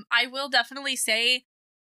 I will definitely say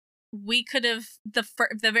we could have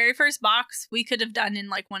the very first box we could have done in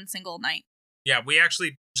like one single night. Yeah, we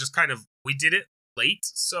actually just we did it late.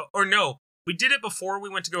 We did it before we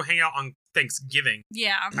went to go hang out on Thanksgiving,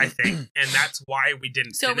 Yeah. I think, and that's why we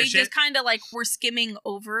didn't So we finish just it. kind of like were skimming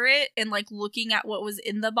over it and like looking at what was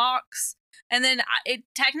in the box. And then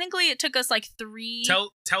it took us like 3.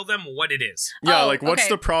 Tell them what it is. Yeah, Oh, like what's okay.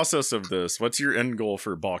 the process of this? What's your end goal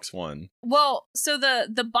for box one? Well, so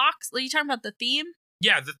the box, are you talking about the theme?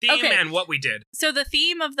 Yeah, the theme Okay. and what we did. So the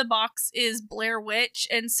theme of the box is Blair Witch,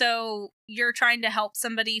 and so you're trying to help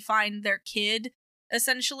somebody find their kid,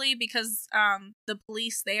 essentially, because the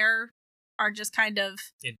police there are just kind of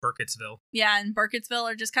In Burkittsville. in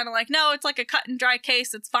Burkittsville are just kind of like, no, it's like a cut and dry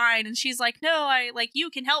case, it's fine. And she's like, no, you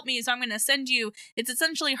can help me, so I'm gonna send you. It's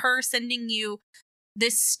essentially her sending you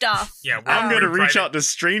this stuff. Yeah, we're I'm going to pretty reach private. out to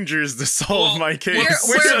strangers to solve Well, my we're case.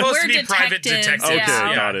 supposed to we're be private detectives, detectives. Okay,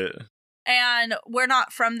 yeah. got it. And we're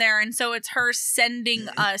not from there, and so it's her sending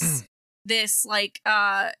us this like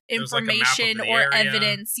There's, like, a map of information the or area.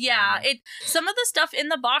 evidence. Yeah, Yeah. some of the stuff in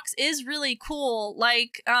the box is really cool,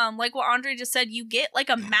 like what Andre just said. You get like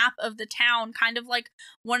a map of the town, kind of like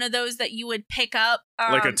one of those that you would pick up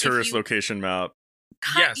Like a if tourist you- location map.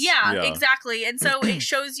 Yes. Yeah, Yeah. exactly. And so it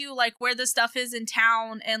shows you like where the stuff is in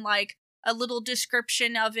town and like a little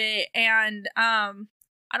description of it. And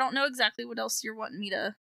I don't know exactly what else you're wanting me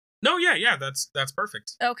to. No, yeah, that's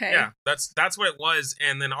perfect. Okay. Yeah, that's what it was.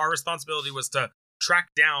 And then our responsibility was to track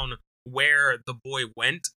down where the boy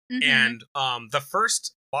went. Mhm. And the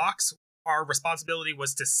first box, our responsibility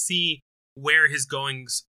was to see where his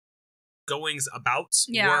goings abouts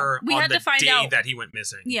Yeah, were we on had the to find day out- that he went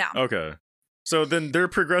missing. Yeah. Okay. So then they're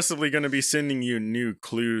progressively going to be sending you new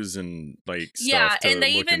clues and like stuff Yeah, to and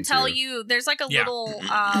they look even tell into. you there's like a Yeah. little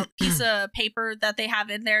piece of paper that they have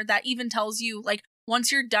in there that even tells you like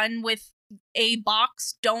once you're done with a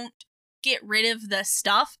box, don't get rid of the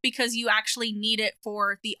stuff because you actually need it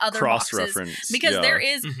for the other boxes. cross-reference. Because yeah. there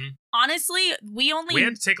is Mhm. honestly, we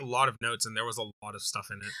had to take a lot of notes, and there was a lot of stuff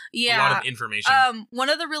in it. yeah. A lot of information. One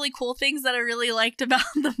of the really cool things that I really liked about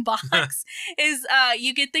the box is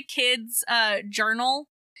you get the kids' journal,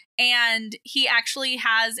 and he actually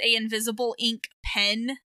has a invisible ink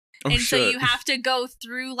pen. Oh, And so shit. you have to go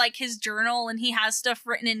through like his journal, and he has stuff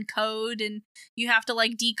written in code, and you have to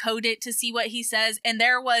like decode it to see what he says. And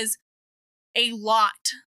there was a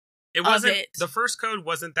lot. It wasn't it. the first code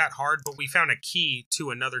wasn't that hard, but we found a key to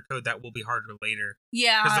another code that will be harder later. Because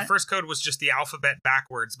Yeah. the first code was just the alphabet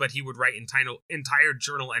backwards, but he would write entire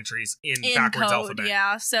journal entries in In backwards code, alphabet.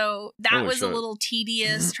 yeah. So that Holy was a shit. little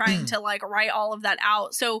tedious trying to like write all of that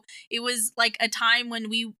out. So it was like a time when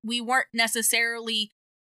we weren't necessarily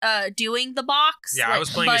doing the box. Yeah, like, I was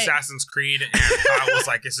playing but Assassin's Creed, and Kyle was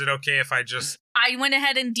like, "Is it okay if I just?" I went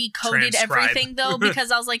ahead and decoded Transcribe. everything though, because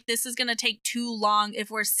I was like, this is gonna take too long if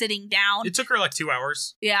we're sitting down. It took her like 2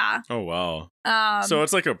 hours. Yeah. Oh wow. So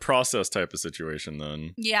It's like a process type of situation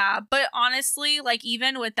then. yeah, but honestly, like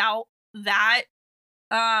even without that,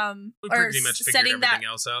 We or pretty much figured setting everything that,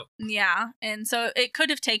 else out. yeah, and so it could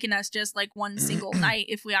have taken us just like one single night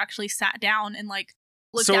if we actually sat down and like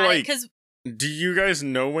looked So, at it, like, because Do you guys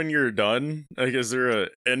know when you're done? Like, is there a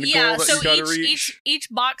end yeah, goal that so you gotta reach? each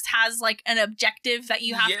box has like an objective that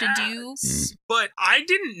you have to do. Yes, But I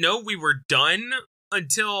didn't know we were done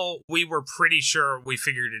until we were pretty sure we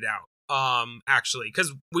figured it out. Actually,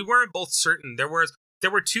 because we weren't both certain. There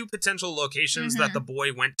were 2 potential locations that Mhm. the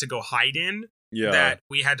boy went to go hide in Yeah. that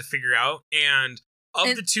we had to figure out, and of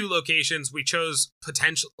And- the 2 locations, we chose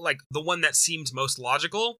potential like the one that seemed most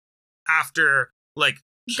logical after like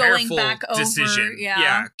Going careful back over, decision.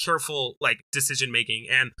 yeah. Careful like decision making.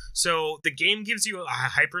 And so the game gives you a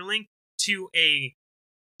hyperlink to a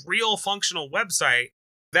real functional website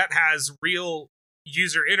that has real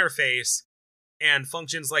user interface and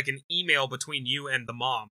functions like an email between you and the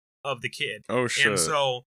mom of the kid. Oh shit. And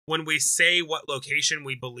so when we say what location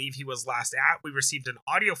we believe he was last at, we received an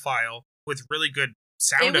audio file with really good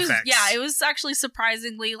sound effects. Yeah, it was actually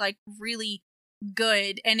surprisingly like really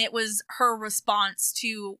good, and it was her response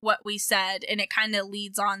to what we said, and it kind of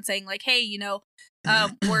leads on saying like, hey,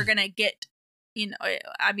 we're gonna get,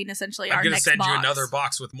 I mean, essentially I'm our gonna next send you box. another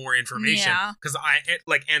box with more information. Yeah. Because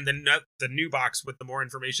and the new box with the more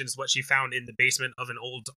information is what she found in the basement of an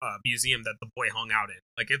old museum that the boy hung out in.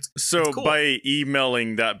 Like it's cool. By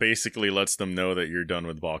emailing, that basically lets them know that you're done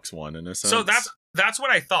with box 1 in a sense. So that's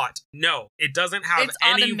what I thought. No, it doesn't have It's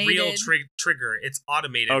any real automated. trigger. It's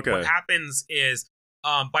automated. Okay. What happens is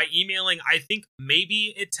by emailing, I think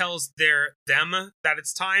maybe it tells them that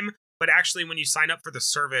it's time, but actually when you sign up for the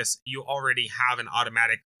service, you already have an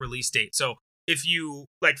automatic release date. So if you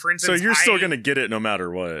like, for instance, So you're still gonna get it no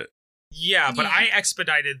matter what. Yeah, but Yeah. I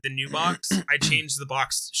expedited the new box. I changed the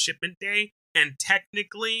box shipment day, and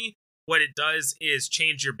technically what it does is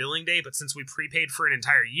change your billing day, but since we prepaid for an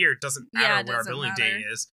entire year, it doesn't matter Yeah, it what our doesn't billing day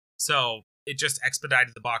matter. is. So it just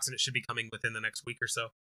expedited the box, and it should be coming within the next week or so.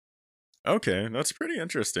 Okay, that's pretty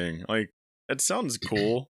interesting. Like, it sounds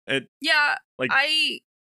cool. Yeah, Like-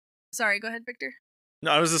 sorry, go ahead, Victor.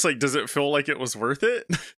 No, I was just like, does it feel like it was worth it?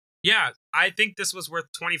 Yeah, I think this was worth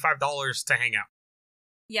 $25 to hang out.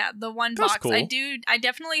 Yeah, the one That's box. cool. I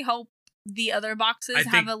definitely hope the other boxes I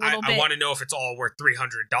have think a little I bit. want to know if it's all worth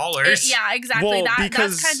 $300. Yeah, exactly. Well, That's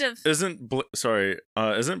because kind of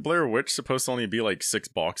isn't Blair Witch supposed to only be like 6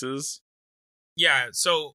 boxes? Yeah,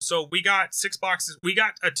 so we got 6 boxes. We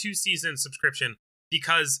got a 2-season subscription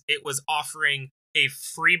because it was offering a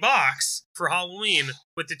free box for Halloween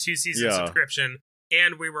with the 2-season Yeah. subscription,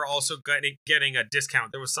 and we were also getting a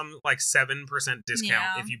discount. There was some like 7% discount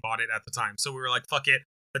Yeah. if you bought it at the time. So we were like, fuck it,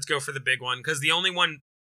 let's go for the big one, because the only one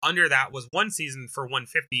under that was 1 season for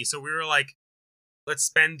 $150. So we were like, let's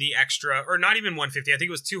spend the extra, or not even $150. I think it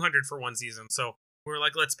was $200 for 1 season. So we were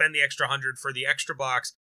like, let's spend the extra $100 for the extra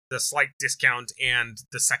box, the slight discount, and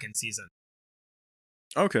the second season.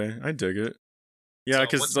 Okay, I dig it. Yeah, So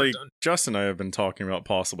because once we're like done- Justin and I have been talking about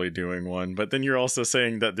possibly doing one, but then you're also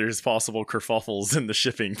saying that there's possible kerfuffles in the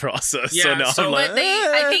shipping process. Yeah, so now so- I'm like, But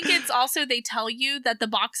I "Eh." think it's also they tell you that the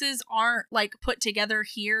boxes aren't like put together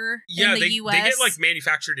here Yeah, in the they US. get like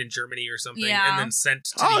manufactured in Germany or something, Yeah. and then sent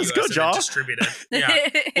to Oh, the let's US go, and then Josh. distributed. Yeah.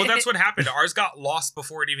 Well, that's what happened. Ours got lost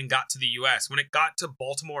before it even got to the US. When it got to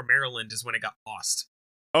Baltimore, Maryland, is when it got lost.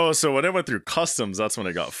 Oh, so when it went through customs, that's when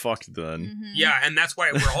it got fucked then. Mhm. Yeah, and that's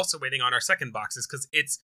why we're also waiting on our second boxes, because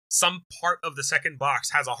it's some part of the second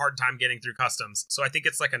box has a hard time getting through customs. So I think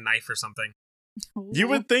it's like a knife or something. You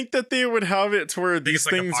would think that they would have it to where think these it's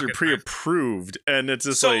like a things are pocket pre-approved, and it's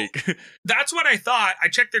just So- like, That's what I thought. I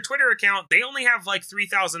checked their Twitter account. They only have like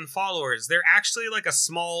 3,000 followers. They're actually like a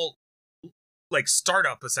small, like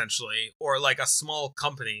startup essentially, or like a small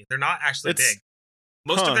company. They're not actually It's- big.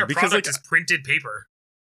 Most of their because, product like, is printed paper.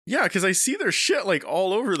 Yeah, because I see their shit like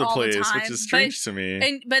all over the All the place, which time. is strange to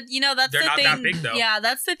me. But you know, that's They're the not thing. that big, though. Yeah,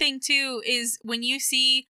 that's the thing too, is when you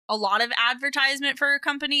see a lot of advertisement for a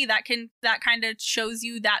company, that kind of shows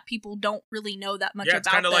you that people don't really know that much Yeah, about it's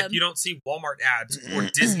kind of them. like you don't see Walmart ads or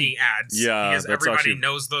Disney ads. Yeah, because that's everybody actually-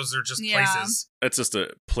 knows those are just Yeah. places. It's just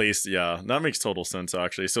a place. Yeah, that makes total sense,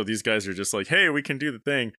 actually. So these guys are just like, hey, we can do the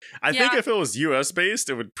thing. I think Yeah. if it was US based,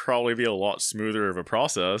 it would probably be a lot smoother of a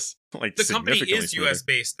process. Like The company significantly is smoother. US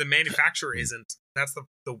based. The manufacturer isn't. That's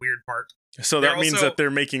the weird part. So They're that means also- that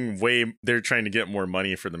they're trying to get more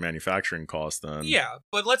money for the manufacturing cost then. Yeah,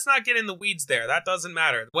 but let's not get in the weeds there. That doesn't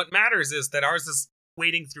matter. What matters is that ours is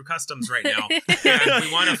wading through customs right now. And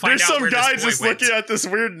we want to find There's out some where guy this boy just went. looking at this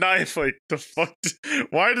weird knife like, the fuck?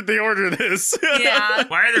 Why did they order this? Yeah.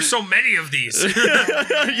 Why are there so many of these?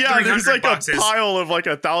 Yeah, there's 300 like boxes. a pile of like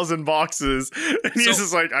 1,000 boxes. And he's So-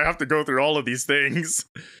 just like, I have to go through all of these things.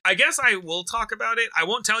 I guess I will talk about it. I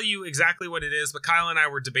won't tell you exactly what it is, but Kyle and I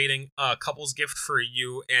were debating a couple's gift for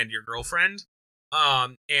you and your girlfriend.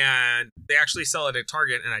 And they actually sell it at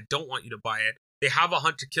Target, and I don't want you to buy it. They have a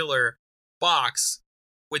Hunt to Killer box,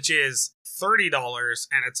 which is $30,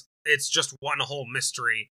 and it's just one whole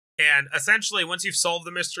mystery. And essentially, once you've solved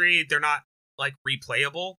the mystery, they're not like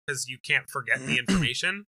replayable because you can't forget the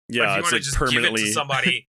information. But Yeah, if you it's want to like just give it permanently to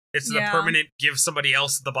somebody, it's the Yeah. permanent give somebody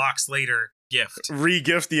else the box later gift.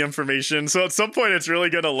 re-gift the information. So at some point it's really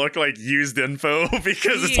gonna look like used info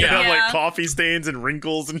because it's gonna have Yeah. like coffee stains and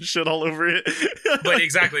wrinkles and shit all over it. But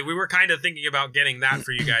exactly, we were kind of thinking about getting that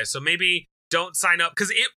for you guys. So maybe don't sign up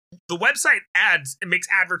because the website ads and makes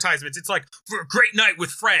advertisements. It's like for a great night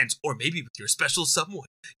with friends, or maybe with your special someone,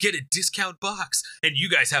 get a discount box, and you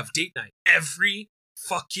guys have date night every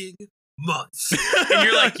fucking month. And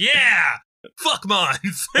you're like, yeah, fuck month.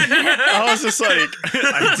 I was just like,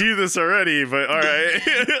 I do this already, but all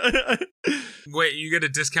right. Wait, you get a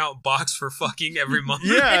discount box for fucking every month?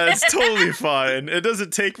 Yeah, it's totally fine. It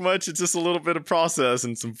doesn't take much. It's just a little bit of process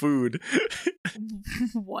and some food.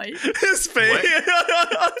 What? His face.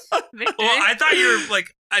 Victor? Well, I thought you were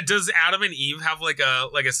like, does Adam and Eve have like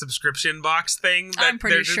a subscription box thing? I'm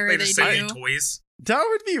pretty sure they they just send you do. toys. That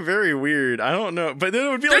would be very weird. I don't know, but then it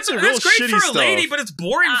would be like That's the real great shitty for a stuff. lady, but it's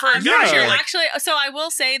boring for a I'm guy. pretty sure. Yeah. Actually, so I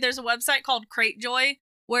will say there's a website called Cratejoy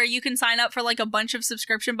where you can sign up for like a bunch of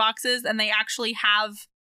subscription boxes, and they actually have,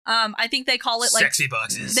 I think they call it like sexy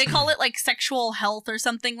boxes. they call it like sexual health or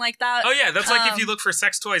something like that. Oh yeah, that's like if Um, you look for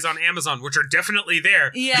sex toys on Amazon, which are definitely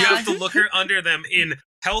there. Yeah. You have to look under them in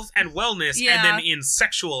health and wellness, Yeah. and then in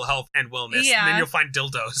sexual health and wellness, Yeah. and then you'll find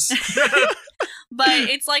dildos. But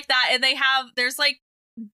it's like that, and there's like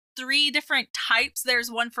 3 different types.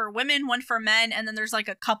 There's one for women, one for men, and then there's like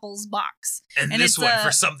a couples box. and And this it's one a-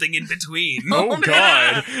 for something in between. Oh,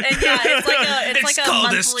 God. And yeah, it's like a It's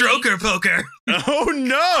called monthly, a stroker poker. Oh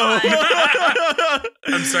no!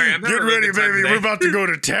 I'm sorry, I'm having Get a really ready, good time baby. today. We're about to go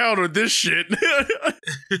to town with this shit.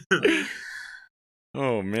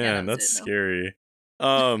 Oh man, Yeah, that's it, though. scary.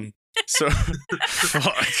 So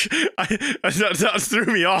fuck. That threw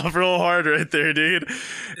me off real hard right there, dude.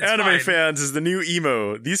 Anime fine. fans is the new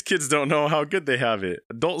emo. These kids don't know how good they have it.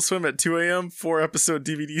 Adult Swim at 2 a.m. 4-episode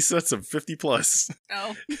DVD sets of 50 plus.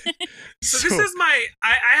 Oh. So this is I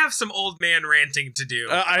have some old man ranting to do.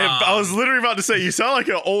 I was literally about to say, you sound like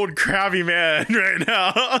an old crabby man right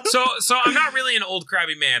now. So I'm not really an old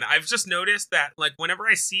crabby man. I've just noticed that like whenever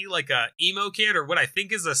I see like a emo kid or what I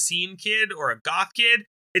think is a scene kid or a goth kid,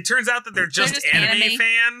 it turns out that they're just anime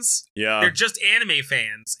fans. Yeah. They're just anime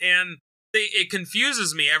fans, and it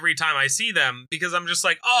confuses me every time I see them because I'm just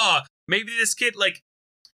like, oh, maybe this kid like.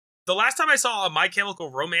 The last time I saw a My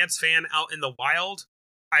Chemical Romance fan out in the wild,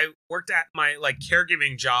 I worked at my like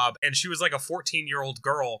caregiving job, and she was like a 14-year-old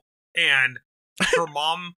girl, and her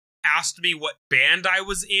mom asked me what band I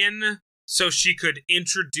was in so she could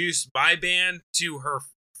introduce my band to her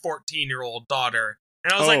 14-year-old daughter.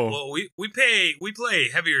 And I was like, well, we play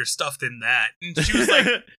heavier stuff than that. And she was like,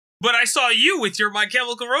 but I saw you with your My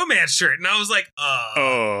Chemical Romance shirt. And I was like,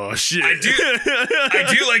 oh shit. I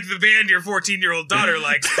do like the band your 14-year-old daughter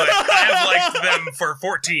likes, but I have liked them for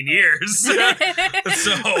 14 years.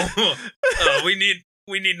 So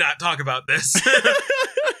we need not talk about this.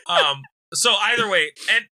 So either way,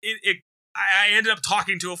 and I ended up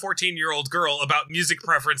talking to a 14-year-old girl about music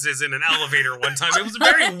preferences in an elevator one time. It was a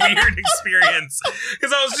very weird experience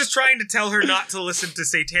because I was just trying to tell her not to listen to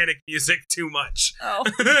satanic music too much. Oh.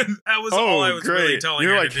 That was all I was really telling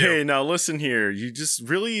You're her like, to do. hey, now listen here. You just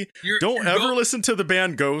really don't You're ever listen to the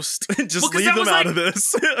band Ghost. Just Well, 'cause leave that them was out like- of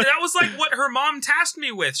this. That was like what her mom tasked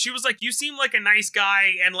me with. She was like, you seem like a nice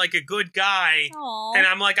guy and like a good guy. Aw. And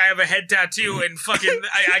I'm like, I have a head tattoo and fucking,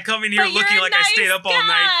 I come in here But looking you're a like I stayed nice up all night,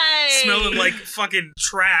 guy. smelling like fucking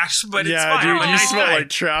trash, but it's Yeah, fine. dude, I'm a you nice smell guy. like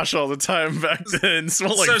trash all the time back then.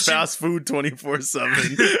 Smell like So she- fast food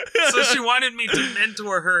 24/7. So she wanted me to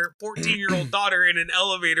mentor her 14-year-old daughter in an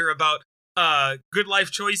elevator about good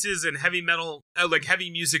life choices and heavy metal, like heavy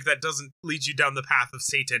music that doesn't lead you down the path of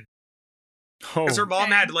Satan. Oh, Because her mom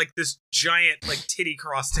Okay. had like this giant like titty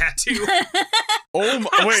cross tattoo. oh my,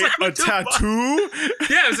 I was wait, like, a what the fuck? tattoo?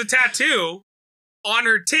 Yeah, it was a tattoo on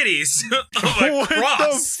her titties of a What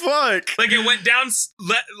cross. the fuck? Like it went down,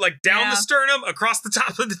 down Yeah. the sternum, across the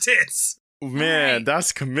top of the tits. Man, Alright.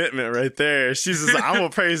 that's commitment right there. She's just, I'm gonna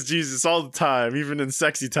praise Jesus all the time, even in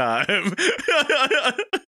sexy time.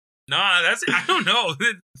 Nah, I don't know.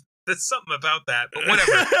 There's something about that, but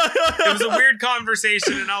whatever. It was a weird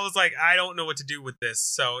conversation, and I was like, I don't know what to do with this.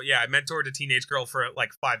 So yeah, I mentored a teenage girl for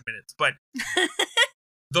like 5 minutes. But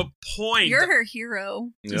the point, You're her hero.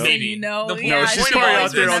 Yep. Just so Maybe. you know. The point- yeah, No, the she's point she of probably all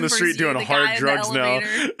always out there on the remembers street you, doing the hard guy in the drugs now.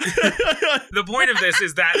 elevator. the point of this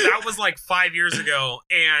is that was like 5 years ago,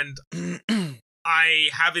 and I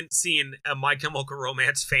haven't seen a My Chemical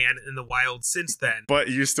Romance fan in the wild since then. But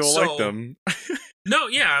you still So- like them. No,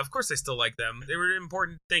 yeah, of course I still like them. They were an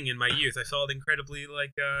important thing in my youth. I felt incredibly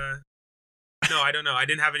like, no, I don't know. I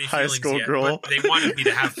didn't have any High feelings school yet, girl. but they wanted me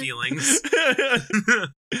to have feelings.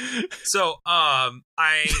 So,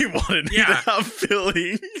 I He wanted me to Yeah. have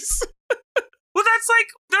feelings. well,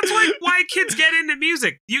 that's like why kids get into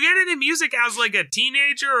music. You get into music as like a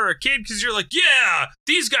teenager or a kid because you're like, yeah,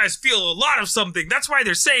 these guys feel a lot of something. That's why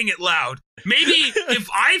they're saying it loud. Maybe if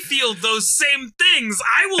I feel those same things,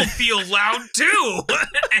 I will feel loud too.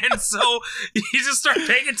 And so you just start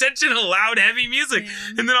paying attention to loud, heavy music.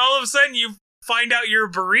 Man. And then all of a sudden you find out you're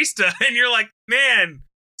a barista and you're like, man,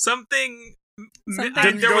 Something there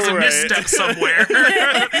was a go right. misstep somewhere.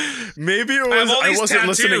 Maybe it I have was all I these wasn't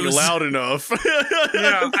listening tattoos. loud enough.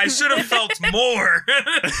 Yeah, I should have felt more.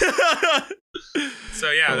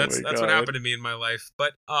 So yeah, Oh that's my what God. happened to me in my life.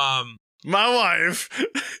 But My wife.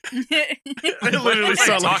 It What literally was I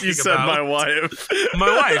sounded like talking you said about? my wife.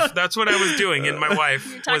 my wife, that's what I was doing in my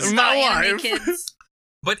wife. You're talking Was, about My anime wife. kids.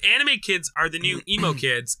 but anime kids are the new emo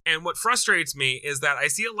kids, and what frustrates me is that I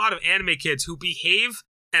see a lot of anime kids who behave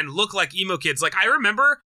and look like emo kids. Like I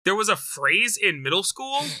remember there was a phrase in middle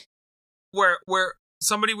school where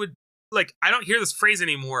somebody would like, I don't hear this phrase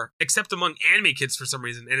anymore except among anime kids for some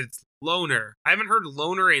reason, and it's loner. I haven't heard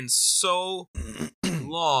loner in so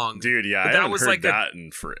long. Dude, yeah, But I that haven't was heard like a- that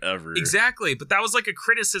in forever. Exactly, but that was like a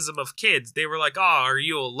criticism of kids. They were like, "Oh, are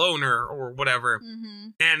you a loner or whatever?" Mm-hmm.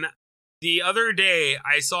 And the other day,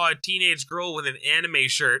 I saw a teenage girl with an anime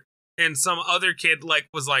shirt, and some other kid like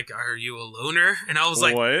was like, "Are you a loner?" And I was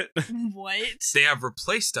like, what? What? "They have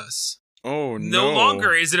replaced us. Oh no! No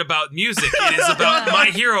longer is it about music. It is about My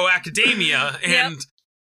Hero Academia and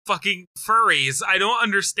fucking furries. I don't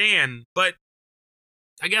understand." But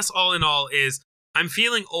I guess all in all is I'm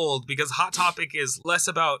feeling old because Hot Topic is less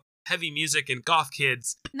about heavy music and goth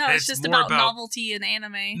kids, No, And it's it's just more about about- novelty in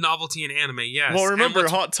anime. novelty in anime. Yes. Well, And remember,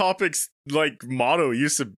 what's- Hot Topic's like motto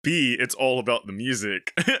used to be, "It's all about the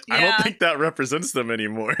music." I Yeah. don't think that represents them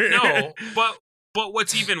anymore. no, but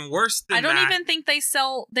what's even worse than I don't that? even think they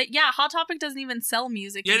sell that. Yeah, Hot Topic doesn't even sell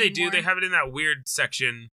music. Yeah, they do. anymore. They have it in that weird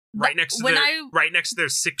section right next to when their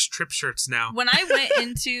 6 trip shirts now. When I went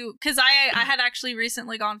into, because I had actually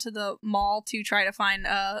recently gone to the mall to try to find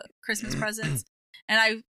Christmas presents, and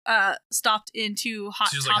I stopped into Hot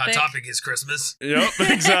She was like, Topic. Hot Topic is Christmas. Yep,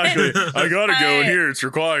 exactly. I gotta go in I- here. It's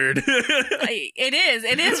required.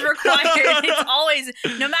 It is required. It's always,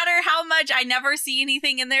 no matter how much, I never see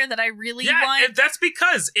anything in there that I really Yeah, want. and that's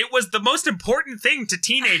because it was the most important thing to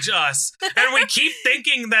teenage us, and we keep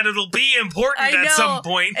thinking that it'll be important I at know. some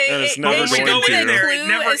point. And it's never should going have been to. a There, it clue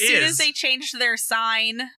never as soon is. as they changed their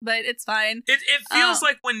sign, but it's fine. It feels Oh.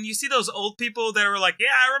 like when you see those old people that are like, yeah,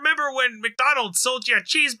 I remember when McDonald's sold you a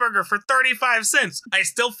cheeseburger for 35 cents. I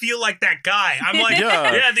still feel like that guy. I'm like,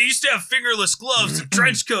 Yeah. yeah, they used to have fingerless gloves and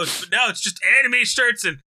trench coats, but now it's just anime shirts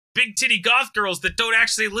and big titty goth girls that don't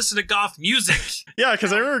actually listen to goth music. Yeah,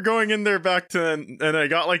 because I remember going in there back then, and I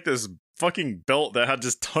got like this fucking belt that had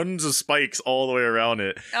just tons of spikes all the way around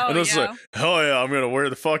it. Oh, And I was yeah. like, hell yeah, I'm going to wear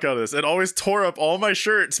the fuck out of this. It always tore up all my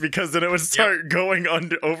shirts because then it would start going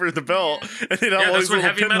over the belt. And they'd have all that's these what little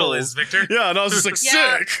heavy metal pinholes. is, Victor. Yeah, and I was just like,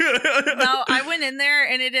 Yeah. sick. No, I went in there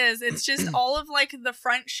and it's just all of like the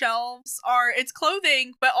front shelves it's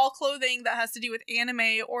clothing, but all clothing that has to do with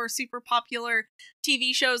anime or super popular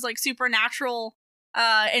TV shows like Supernatural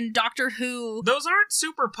and Doctor Who. Those aren't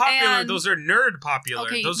super popular. And- those are nerd popular.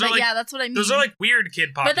 Okay, those but are like yeah, that's what I mean. those are like weird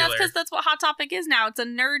kid popular. but that's because that's what Hot Topic is now. It's a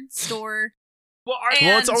nerd store. well,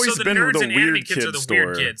 Well, it's always so the been nerds the and anime weird kids kid are the store.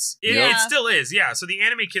 weird kids. It Yeah. still is, yeah. So the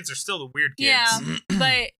anime kids are still the weird kids. Yeah,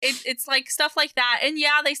 but it's like stuff like that. And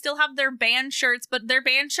yeah, they still have their band shirts, but their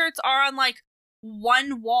band shirts are on like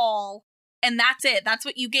one wall. And that's it. That's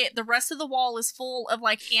what you get. The rest of the wall is full of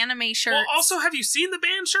like anime shirts. Well, also, have you seen the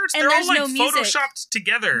band shirts? And They're all there's like no music. photoshopped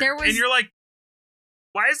together. There was- And you're like,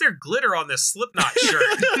 why is there glitter on this Slipknot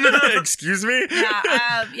shirt? Excuse me?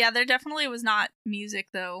 Yeah, there definitely was not music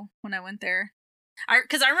though when I went there.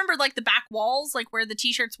 Because I remember like the back walls, like where the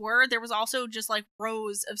t-shirts were, there was also just like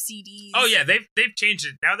rows of CDs. Oh yeah, they've changed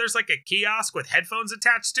it. Now there's like a kiosk with headphones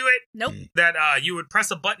attached to it Nope. that you would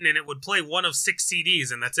press a button and it would play one of 6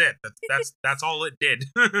 CDs and that's it. That's all it did.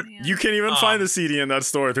 Yeah. You can't even find the CD in that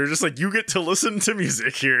store. They're just like, you get to listen to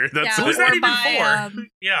music here. That's Yeah, Who's it. that or even buy, for?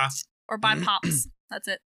 Yeah. or buy pops. That's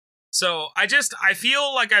it. So I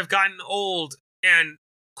feel like I've gotten old and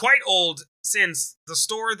quite old since the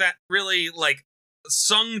store that really like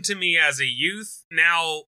sung to me as a youth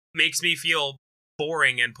now makes me feel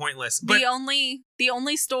boring and pointless. But the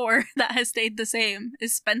only store that has stayed the same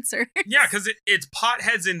is Spencer. yeah, because it's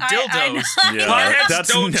potheads and I dildos. know. Yeah, Potheads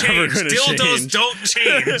that's don't never change. gonna Dildos change. don't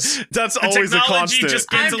change. That's The always a technology constant. just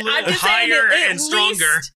gets a I'm little just saying higher that at and stronger.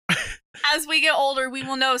 least as we get older, we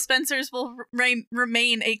will know Spencer's will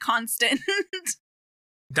remain a constant.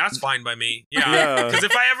 That's fine by me. Yeah. Yeah. Because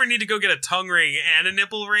if I ever need to go get a tongue ring and a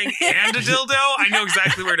nipple ring and a dildo, I know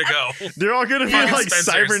exactly where to go. They're all gonna be Fucking like Spencer's.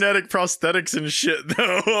 cybernetic prosthetics and shit,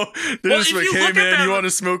 though. They're Well, just if like, you hey look at man, them- you want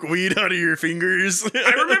to smoke weed out of your fingers?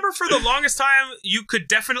 I remember for the longest time, you could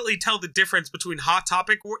definitely tell the difference between Hot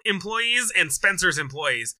Topic employees and Spencer's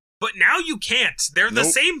employees. But now you can't. They're the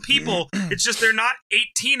Nope. same people. It's just they're not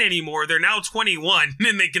 18 anymore. They're now 21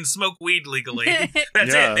 and they can smoke weed legally.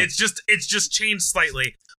 That's Yeah. it. It's just changed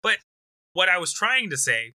slightly. But what I was trying to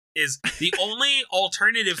say is the only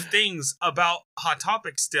alternative things about Hot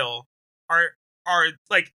Topic still are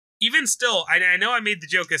like, even still, I know I made the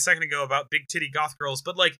joke a second ago about big titty goth girls,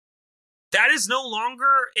 but like, that is no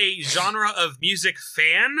longer a genre of music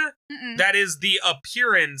fan. Mm-mm. That is the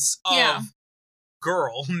appearance of Yeah.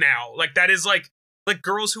 girl now. Like, that is like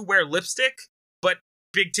girls who wear lipstick, but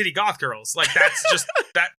big titty goth girls. Like, that's just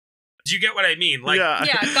that. Do you get what I mean? Like, yeah.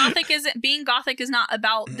 being gothic is not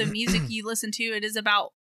about the music you listen to. It is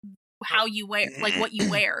about how you wear, like what you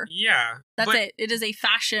wear. yeah. That's but, it. It is a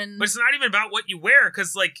fashion. But it's not even about what you wear,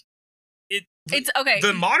 because like It's okay.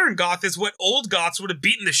 the modern goth is what old goths would have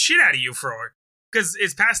beaten the shit out of you for, because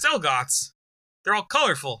it's pastel goths. They're all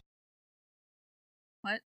colorful.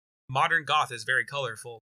 What? Modern goth is very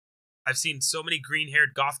colorful. I've seen so many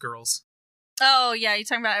green-haired goth girls. Oh yeah, you're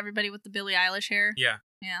talking about everybody with the Billie Eilish hair. Yeah.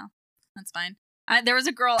 Yeah, that's fine. There was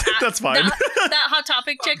a girl. That's fine. That Hot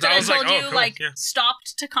Topic chick that I I was like, told oh, you cool, like yeah.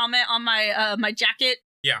 stopped to comment on my my jacket.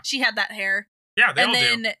 Yeah. She had that hair. Yeah, they And all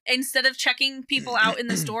then do. instead of checking people out in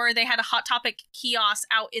the store, they had a Hot Topic kiosk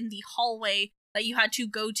out in the hallway that you had to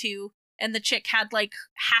go to. And the chick had like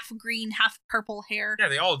half green, half purple hair. Yeah,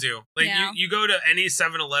 they all do. Like, Yeah. you go to any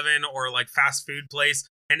 7-Eleven or like fast food place,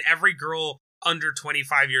 and every girl under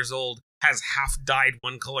 25 years old has half dyed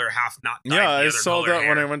one color, half not dyed Yeah, the I other saw color that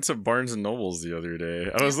when hair. I went to Barnes and Nobles the other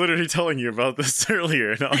day. I was literally telling you about this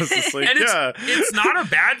earlier, and I was just like, And yeah. it's not a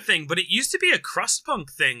bad thing, but it used to be a crust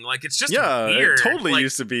punk thing. Like, it's just Yeah, weird. it totally Like,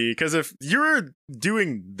 used to be. Because if you were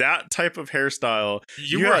doing that type of hairstyle,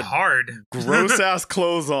 you you were had hard. gross ass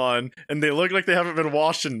clothes on, and they look like they haven't been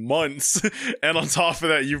washed in months, and on top of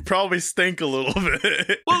that, you probably stink a little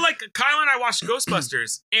bit. Well, like, Kyle and I watched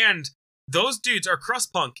Ghostbusters, and those dudes are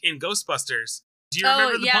crust punk in Ghostbusters. Do you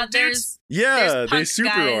remember the punk dudes? Yeah, There's they punk super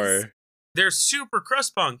guys. are. They're super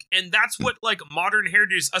crust punk, and that's what like modern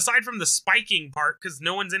hairdos, aside from the spiking part, because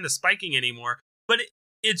no one's into spiking anymore, but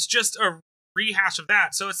it's just a rehash of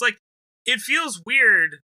that. So it's like, it feels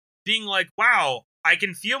weird being like, wow, I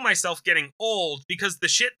can feel myself getting old because the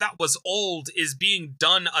shit that was old is being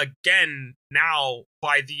done again now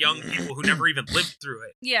by the young people who never even lived through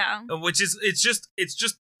it. Yeah. Which is, it's just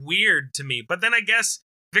weird to me. But then I guess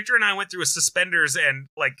Victor and I went through a suspenders and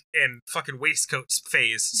fucking waistcoats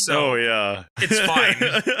phase. So oh yeah, it's fine.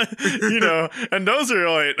 And those are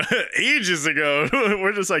like ages ago.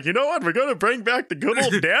 We're just like, you know what? We're gonna bring back the good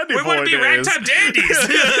old dandy we boy want to be days. ragtime dandies.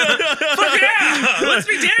 Fuck yeah, let's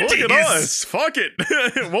be dandies. Look at us. Fuck it.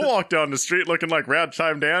 We'll walk down the street looking like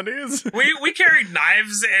ragtime dandies. We carried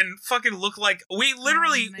knives and fucking looked like we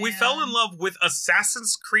we fell in love with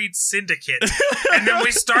Assassin's Creed Syndicate, and then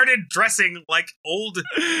we started dressing like old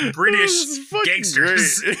British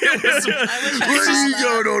gangsters. Great. It was, I What wish are I you saw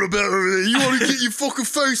that. going on about over there? You want to get your fucking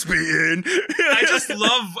face beaten?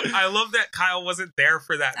 I love that Kyle wasn't there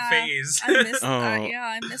for that phase. I missed Oh. that. Yeah,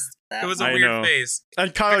 I missed that. It was a I weird know. phase.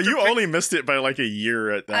 And Kyle, Victor you picked- only missed it by like a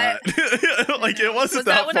year at that. Like it wasn't Was that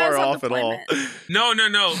that when I was far on off at all.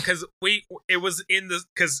 deployment? No, because it was in the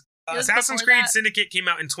because It was Assassin's before Creed that? Syndicate came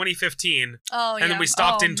out in 2015, Oh yeah. and then we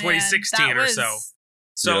stopped in man. 2016 That or was- so.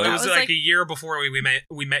 So Yeah. it was That was like a year before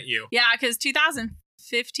we met you. Yeah, because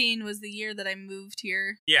 2015 was the year that I moved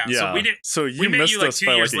here. Yeah. Yeah. So we didn't. So you we met missed you, like, us 2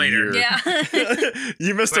 by years like a later. year. Yeah.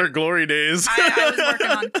 You missed But- our glory days. I was working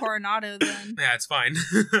on Coronado then. Yeah, it's fine.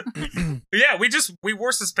 Yeah, we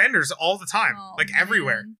wore suspenders all the time, Oh, like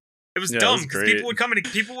everywhere. man. It was Yeah, it dumb was because great.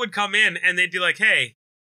 people would come in and they'd be like, "Hey,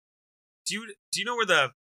 do you know where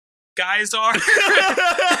the guys are?"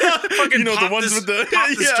 Fucking You know, the pop ones with the- pop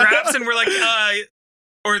the yeah. straps, and we're like,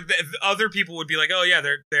 or the other people would be like, "Oh yeah,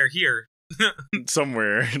 they're here."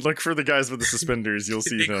 Somewhere. Look for the guys with the suspenders. You'll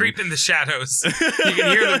see They them. creep in the shadows. You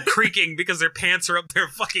can hear them creaking because their pants are up their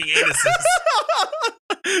fucking anuses.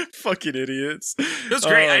 Fucking idiots. It was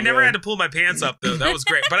great. Oh, I never man. had to pull my pants up though. That was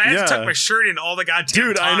great. But I had to tuck Yeah. my shirt in all the goddamn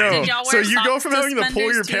Dude, time. I know. Did y'all So wear you go sock from having to pull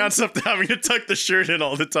your suspenders, too? pants up to having to tuck the shirt in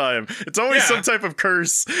all the time. It's always Yeah. some type of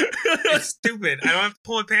curse. It's stupid. I don't have to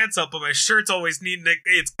pull my pants up, but my shirt's always needing to.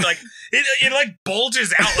 It's like it like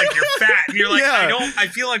bulges out like you're fat, and you're like, Yeah. I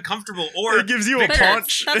feel uncomfortable. Or It gives you a But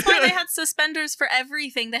punch. that's why they had suspenders for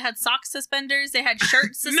everything. They had sock suspenders. They had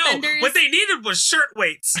shirt no, suspenders. what they needed was shirt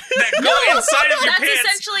weights that go inside of your that's pants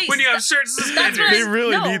essentially- when you have shirt That's suspenders. what They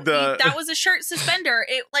really need that. That was a shirt suspender.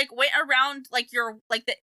 It like went around like your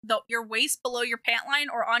your waist below your pant line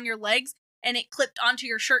or on your legs, and it clipped onto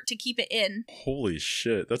your shirt to keep it in. Holy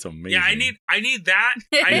shit, that's amazing. Yeah, I need that.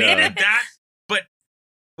 I Yeah. needed that, but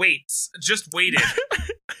weights, just weighted.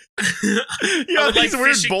 You I have would like these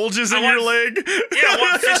weird fishing- bulges I in your want- leg. Yeah,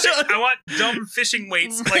 I want dumb fishing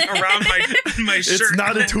weights like around my shirt. It's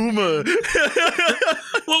not a tumor.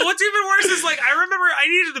 Well, what's even worse is like I remember I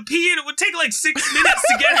needed to pee and it would take like 6 minutes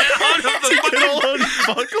to get it out of the Get all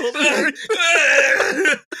fucking. unbuckled.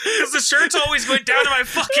 Because the shirt's always going down to my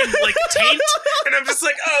fucking like taint, and I'm just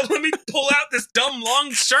like, oh, let me pull out this dumb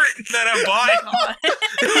long shirt that I bought.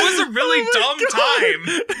 It was a really dumb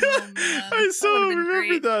time. Oh, man. I That so would've been remember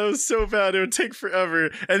great. that. It was so bad. It would take forever.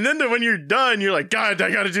 And then when you're done, you're like, God,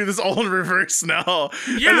 I got to do this all in reverse now.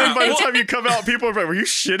 Yeah, And then by the well- time you come out, people are like, were you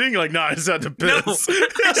shitting? Like, nah, I just had to No, piss.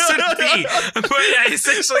 I just had to pee, but I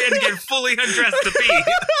essentially had to get fully undressed to pee.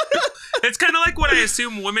 It's kind of like what I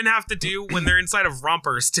assume women have to do when they're inside of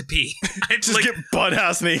rompers to pee. I Just like, get butt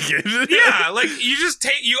ass naked. yeah, like you just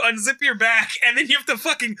you unzip your back and then you have to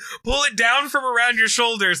fucking pull it down from around your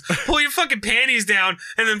shoulders, pull your fucking panties down,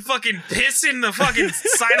 and then fucking piss in the fucking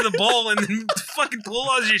side of the bowl and then fucking pull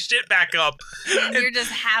all your shit back up. And you're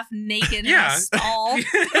just half naked Yeah. in a stall.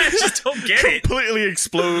 I just don't get it. Completely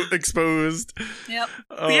exposed. Yep.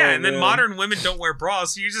 Oh, Yeah, and then man. modern women don't wear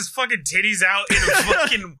bras, so you just fucking titties out in a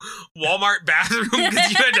fucking Walmart bathroom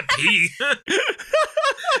because you had to pee.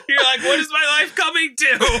 You're like, what is my life coming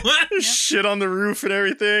to? Shit on the roof and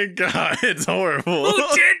everything. God, it's horrible.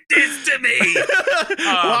 Who did this to me?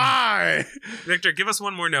 Why? Victor, give us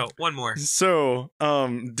one more note. One more. So,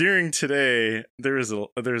 during today, there was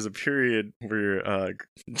a period where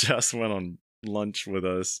Jess went on lunch with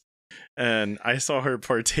us, and I saw her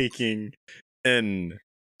partaking in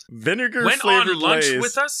vinegar Went flavored on lunch Lay's.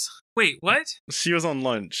 with us? Wait, what? She was on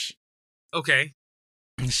lunch. Okay.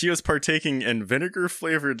 She was partaking in vinegar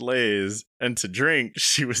flavored Lay's, and to drink,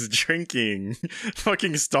 she was drinking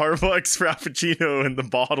fucking Starbucks Frappuccino in the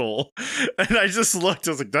bottle. And I just looked,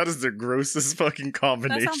 I was like, that is the grossest fucking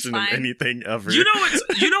combination of fine. anything ever. You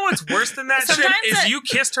know what's worse than that shit Sometimes is it- you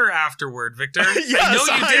kissed her afterward, Victor. Yes, I know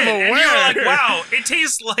you I did. am And you were like, aware. wow, it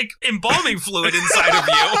tastes like embalming fluid inside of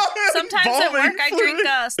you. Sometimes at Embalming work I drink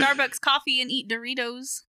fluid. Starbucks coffee and eat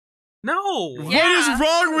Doritos. No. What Yeah. is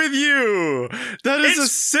wrong with you? That is a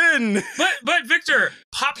It's- sin. But Victor,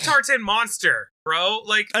 Pop-Tarts and Monster, bro.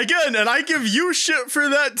 Like Again, and I give you shit for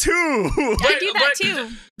that too. I do that too.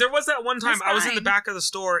 There was that one time That's I was in the fine. back of the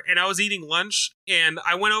store and I was eating lunch and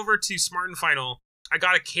I went over to Smart and Final. I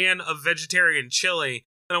got a can of vegetarian chili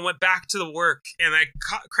and I went back to the work, and I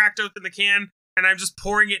cracked open the can, and I'm just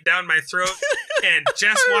pouring it down my throat, and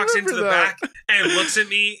Jess walks into the back and looks at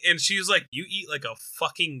me, and she was like, "You eat like a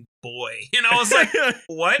fucking boy." And I was like,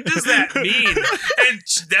 what does that mean? And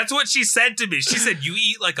that's what she said to me. She said, "You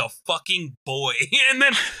eat like a fucking boy." And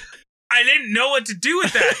then I didn't know what to do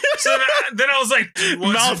with that. So then I was like, "Do you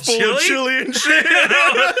want Mouthful some chili?" of chili and shit.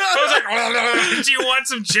 I was like, "Do you want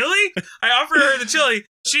some chili?" I offered her the chili.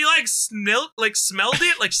 She smelled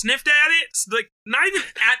it, like sniffed at it, like not even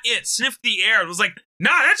at it, sniffed the air and was like,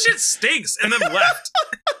 "Nah, that shit stinks," and then left.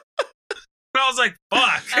 And I was like,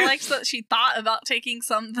 "Fuck." I like that she thought about taking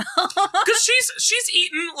some though. Because she's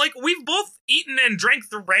eaten, like, we've both eaten and drank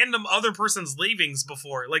the random other person's leavings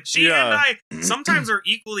before. Like, she and I sometimes are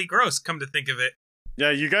equally gross, come to think of it.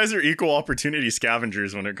 Yeah, you guys are equal opportunity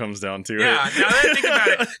scavengers when it comes down to it. Yeah, now that I think about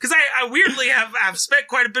it. Because I weirdly have spent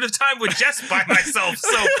quite a bit of time with Jess by myself,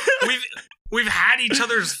 so we've had each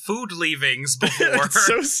other's food leavings before. It's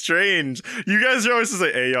so strange. You guys are always just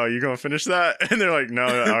like, "Hey, yo, you gonna finish that?" And they're like, "No,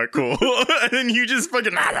 all right, cool." And then you just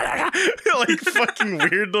fucking like fucking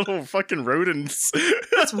weird little fucking rodents.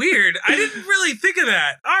 That's weird. I didn't really think of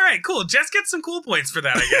that. All right, cool. Jess gets some cool points for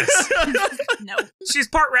that, I guess. No. She's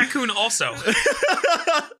part raccoon also.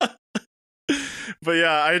 But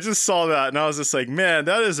yeah, I just saw that and I was just like, man,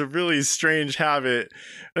 that is a really strange habit.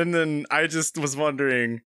 And then I just was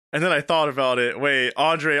wondering, and then I thought about it. Wait,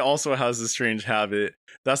 Andre also has a strange habit.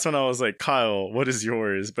 That's when I was like, Kyle, what is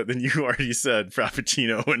yours? But then you already said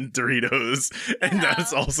Frappuccino and Doritos, and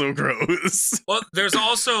that's also gross. Well, there's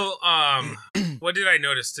also, what did I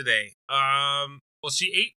notice today? Well,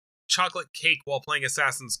 she ate chocolate cake while playing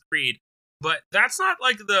Assassin's Creed, but that's not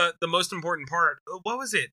like the most important part. What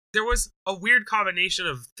was it? There was a weird combination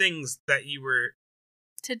of things that you were...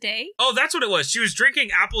 Today? Oh, that's what it was. She was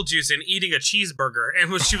drinking apple juice and eating a cheeseburger,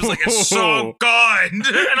 and she was like, "It's so good." And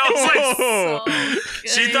I was like,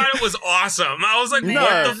 she thought it was awesome. I was like,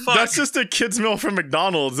 what the fuck? That's just a kid's meal from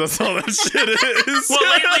McDonald's. That's all that shit is.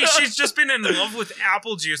 Well, lately she's just been in love with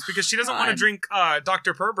apple juice because she doesn't want to drink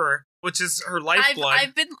Dr. Pepper, which is her lifeblood.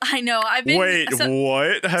 I've been. Wait,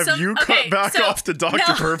 what? Have you cut back off to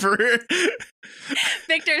Dr. Pepper?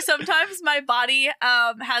 Victor, sometimes my body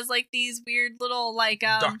has like these weird little like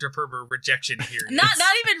Dr. Pepper rejection here. Not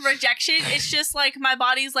even rejection. It's just like my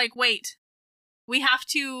body's like, wait, we have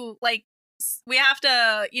to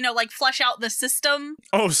flush out the system.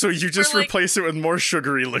 Oh, so you just replace it with more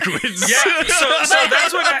sugary liquids. Yeah, so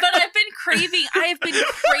that's what But I've been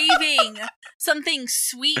craving something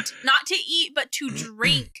sweet, not to eat, but to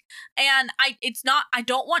drink. And I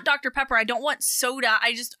don't want Dr. Pepper. I don't want soda.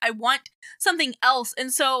 I want something else.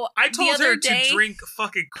 And so I told her to drink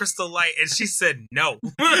fucking Crystal Light, and she said no.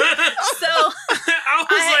 So I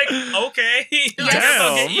was like, okay.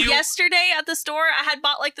 Yesterday at the store, I had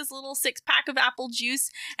bought like this little 6-pack of apple juice.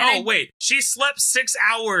 And wait, she slept 6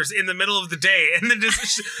 hours in the middle of the day, and then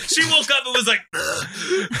she woke up and was like,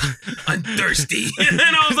 "I'm thirsty." And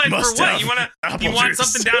then I was like, "For what? You want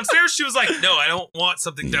something downstairs?" She was like, "No, I don't want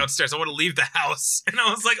something downstairs. I want to leave the house." And I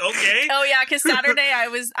was like, "Okay." Oh yeah, because Saturday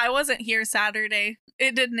I wasn't here Saturday.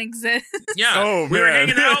 It didn't exist. Yeah, we were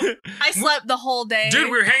hanging out. I slept the whole day. Dude,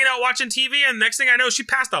 we were hanging out watching TV, and next thing I know, she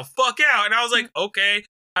passed the fuck out. And I was like, okay,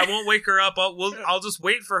 I won't wake her up. I'll just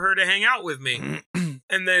wait for her to hang out with me.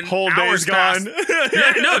 And then whole hours day's gone.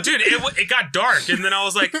 Yeah, no, dude, it got dark, and then I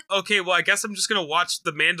was like, okay, well, I guess I'm just gonna watch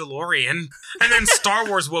The Mandalorian, and then Star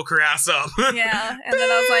Wars woke her ass up. Yeah, and then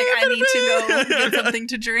I was like, I need to go get something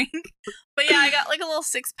to drink. But yeah, I got like a little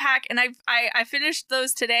 6-pack, and I finished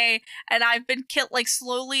those today, and I've been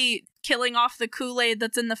slowly killing off the Kool-Aid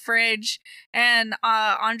that's in the fridge. And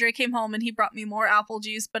Andre came home and he brought me more apple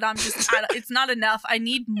juice, but I'm just it's not enough. I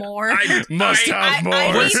need more. I must have more.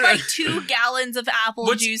 I need like 2 gallons of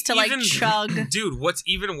apple juice to like chug. Dude, what's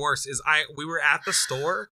even worse is we were at the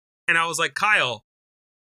store, and I was like, Kyle,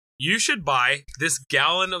 you should buy this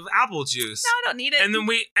gallon of apple juice. No, I don't need it.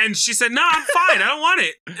 And she said, no, I'm fine. I don't want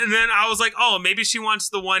it. And then I was like, oh, maybe she wants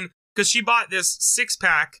the one, because she bought this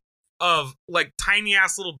 6-pack of like tiny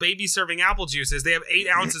ass little baby serving apple juices. They have 8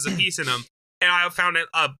 ounces a piece in them. And I found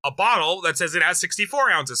a bottle that says it has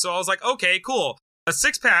 64 ounces. So I was like, okay, cool. A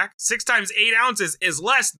 6-pack, 6 times 8 ounces is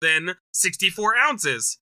less than 64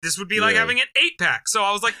 ounces. This would be like having an 8-pack. So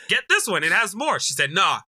I was like, get this one. It has more. She said,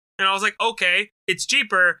 nah. And I was like, okay, it's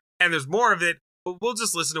cheaper and there's more of it, but we'll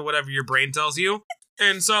just listen to whatever your brain tells you.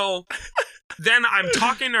 And so then I'm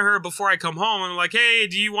talking to her before I come home. And I'm like, hey,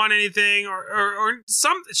 do you want anything? Or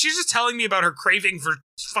some, she's just telling me about her craving for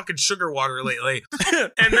fucking sugar water lately.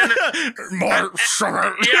 And then more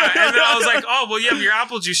sugar. Yeah. And then I was like, oh, well, you have your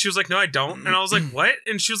apple juice. She was like, no, I don't. And I was like, what?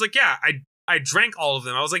 And she was like, yeah, I I drank all of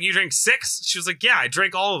them. I was like, you drank 6? She was like, yeah, I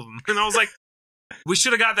drank all of them. And I was like, we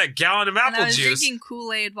should have got that gallon of And apple I was juice. drinking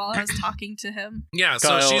Kool-Aid while I was talking to him. Yeah, so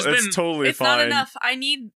Kyle, she's it's been. totally It's fine. not enough. I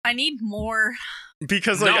need more.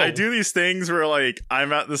 Because like No. I do these things where like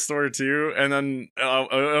I'm at the store too, and then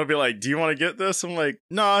I'll be like, "Do you want to get this?" I'm like,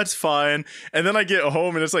 "No, it's fine." And then I get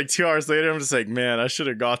home, and it's like 2 hours later. I'm just like, "Man, I should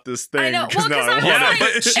have got this thing." I know. Well, now 'cause I I was want Yeah, like, but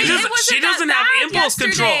it." she it doesn't. wasn't She doesn't that have bad impulse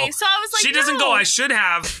yesterday. control. So I was like, She doesn't no. go, I should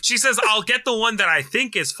have. She says, I'll get the one that I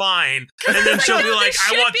think is fine. And then like, she'll be no, like, this I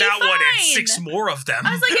should want be that one and fine. 6 more of them.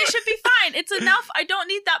 I was like, it should be fine. It's enough. I don't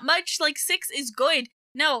need that much. Like 6 is good.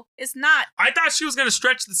 No, it's not. I thought she was going to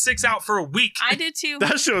stretch the 6 out for a week. I did too.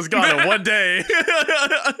 That shit was gone in one day.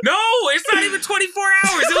 No, it's not even 24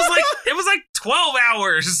 hours. It was like 12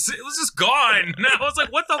 hours. It was just gone. And I was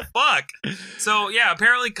like, what the fuck? So yeah,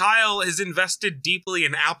 apparently Kyle has invested deeply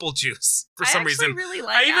in apple juice for some reason. Really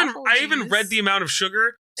like I even read the amount of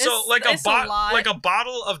sugar. So It's- like it's a lot. like a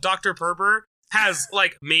bottle of Dr. Pepper has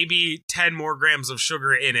like maybe 10 more grams of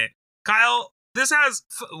sugar in it. Kyle, this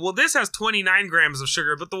has 29 grams of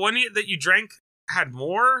sugar, but the one that you drank had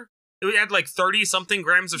more. It had like 30 something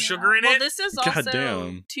grams of sugar in well, it. this is also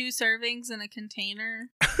Goddamn. 2 servings in a container.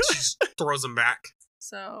 She just throws them back.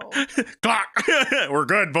 So Clock. We're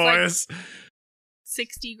good, boys.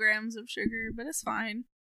 60 grams of sugar, but it's fine.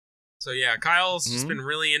 So yeah, Kyle's just Mhm. been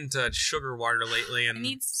really into sugar water lately, and I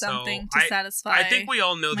need so something to satisfy. I think we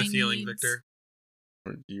all know the my feeling, needs. Victor.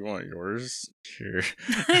 Do you want yours? Sure.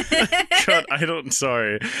 God,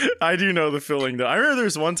 sorry. I do know the feeling though. I remember there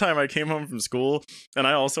was one time I came home from school and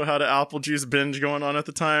I also had an apple juice binge going on at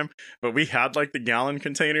the time, but we had like the gallon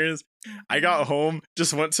containers. I got home,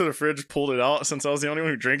 just went to the fridge, pulled it out. Since I was the only one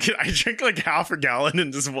who drank it, I drank like half a gallon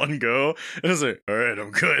in just one go. And I was like, all right, I'm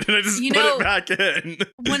good. And I just You put know, it back in.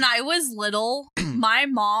 When I was little, my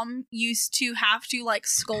mom used to have to like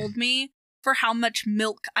scold me for how much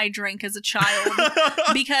milk I drank as a child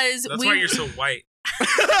because That's why you're so white.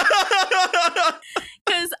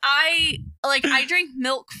 because I drink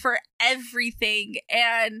milk for everything,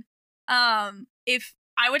 and if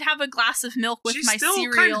I would have a glass of milk with She my still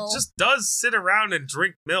kind cereal, of just does sit around and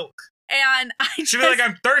drink milk. and I She'd just, be like,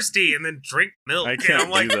 I'm thirsty, and then drink milk. I And can't I'm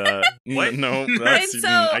like, do that. what? No, and that's so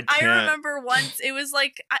I I can't. remember once it was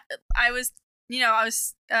like I was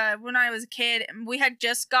when I was a kid, and we had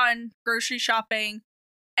just gone grocery shopping,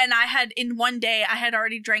 and I had in one day I had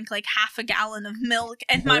already drank like half a gallon of milk,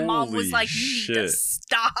 and my mom was Holy like, "You need to shit.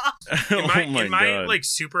 stop." in my, Oh my in my God. like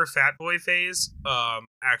super fat boy phase,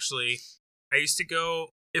 actually, I used to go.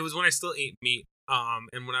 It was when I still ate meat.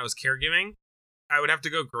 And when I was caregiving, I would have to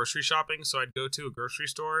go grocery shopping. So I'd go to a grocery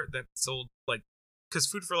store that sold like, because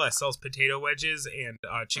Food for Less sells potato wedges and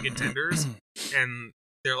chicken tenders, and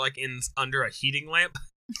they're like under a heating lamp.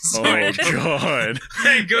 So Oh God.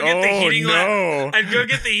 I'd go get the heating lamp. no. I'd go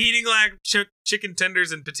get the heating lamp chicken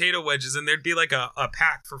tenders and potato wedges, and there'd be like a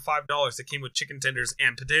pack for $5 that came with chicken tenders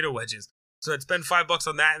and potato wedges. So I'd spend $5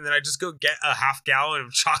 on that, and then I'd just go get a half gallon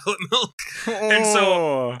of chocolate milk. And so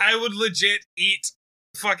Oh. I would legit eat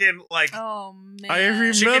fucking like Oh man, I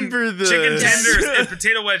remember this. chicken tenders and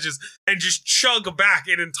potato wedges, and just chug back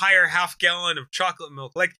an entire half gallon of chocolate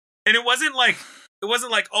milk. Like, and it wasn't like,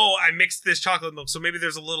 oh, I mixed this chocolate milk, so maybe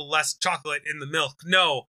there's a little less chocolate in the milk.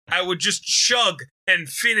 No, I would just chug and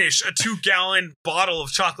finish a 2-gallon bottle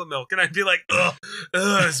of chocolate milk, and I'd be like, ugh,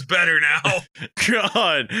 it's better now.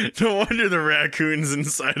 God, no wonder the raccoons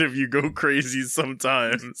inside of you go crazy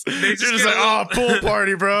sometimes. They're just just get like, a oh, pool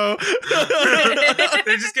party, bro.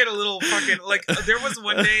 They just get a little fucking, like, there was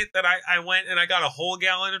one day that I went and I got a whole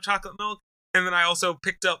gallon of chocolate milk, and then I also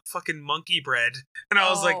picked up fucking monkey bread, and I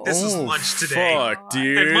was like, this is Oh, lunch today. Fuck,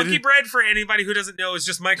 dude. And monkey bread, for anybody who doesn't know, is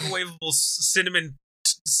just microwavable cinnamon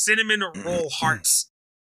roll hearts,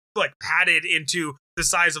 like patted into the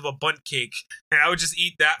size of a bundt cake, and I would just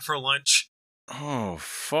eat that for lunch. Oh,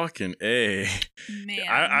 fucking A. man.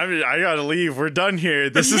 I gotta leave. We're done here.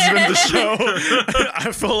 This has been the show.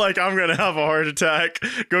 I feel like I'm gonna have a heart attack.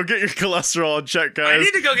 Go get your cholesterol in check, I guys.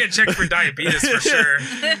 need to go get checked for diabetes for sure.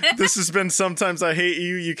 This has been Sometimes I Hate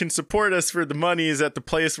You. You can support us for the monies at the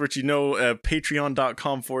place which you know,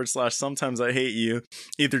 patreon.com/Sometimes I Hate You.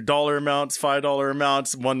 Either dollar amounts, $5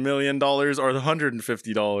 amounts, $1 million, or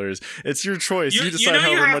 $150. It's your choice. You decide know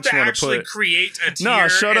however have much to you want to actually put. create a tier. No,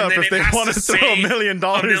 shut and up. then If it they has want to throw $1 million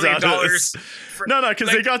 $1 million at us. for- No, because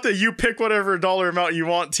like- they got the you pick whatever dollar amount you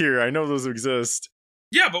want tier. I know those exist.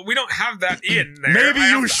 Yeah, but we don't have that in there. Maybe I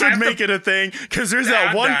you have should to make it a thing, because there's that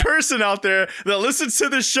add one that. person out there that listens to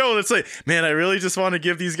this show that's like, man, I really just want to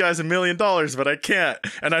give these guys $1 million, but I can't.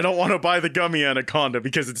 And I don't want to buy the gummy anaconda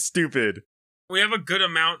because it's stupid. We have a good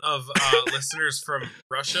amount of listeners from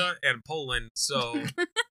Russia and Poland, so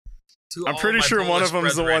to I'm all pretty my sure one Polish of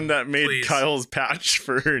them's the brethren, one that made please. Kyle's patch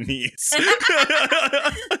for her niece.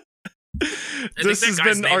 I This think has that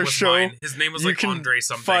guy's been name our was show. mine. His name was You like can Andre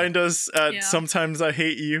something Find us at Yeah. Sometimes I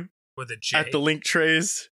Hate You with a J. at the link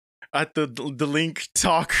trays. At the link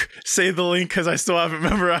talk. Say the link because I still haven't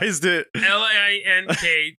memorized it.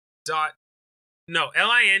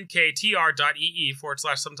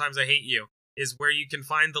 linktr.ee/sometimes I hate you is where you can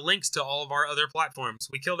find the links to all of our other platforms.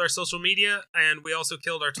 We killed our social media and we also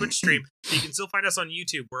killed our Twitch stream. So you can still find us on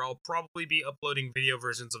YouTube, where I'll probably be uploading video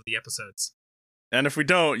versions of the episodes. And if we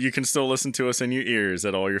don't, you can still listen to us in your ears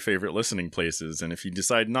at all your favorite listening places. And if you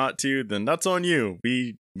decide not to, then that's on you.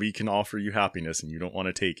 We can offer you happiness and you don't want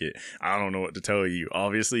to take it. I don't know what to tell you.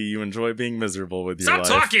 Obviously, you enjoy being miserable with your Stop life.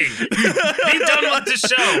 talking! Be done with the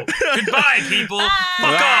show! Goodbye, people! Fuck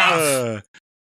off! Ah.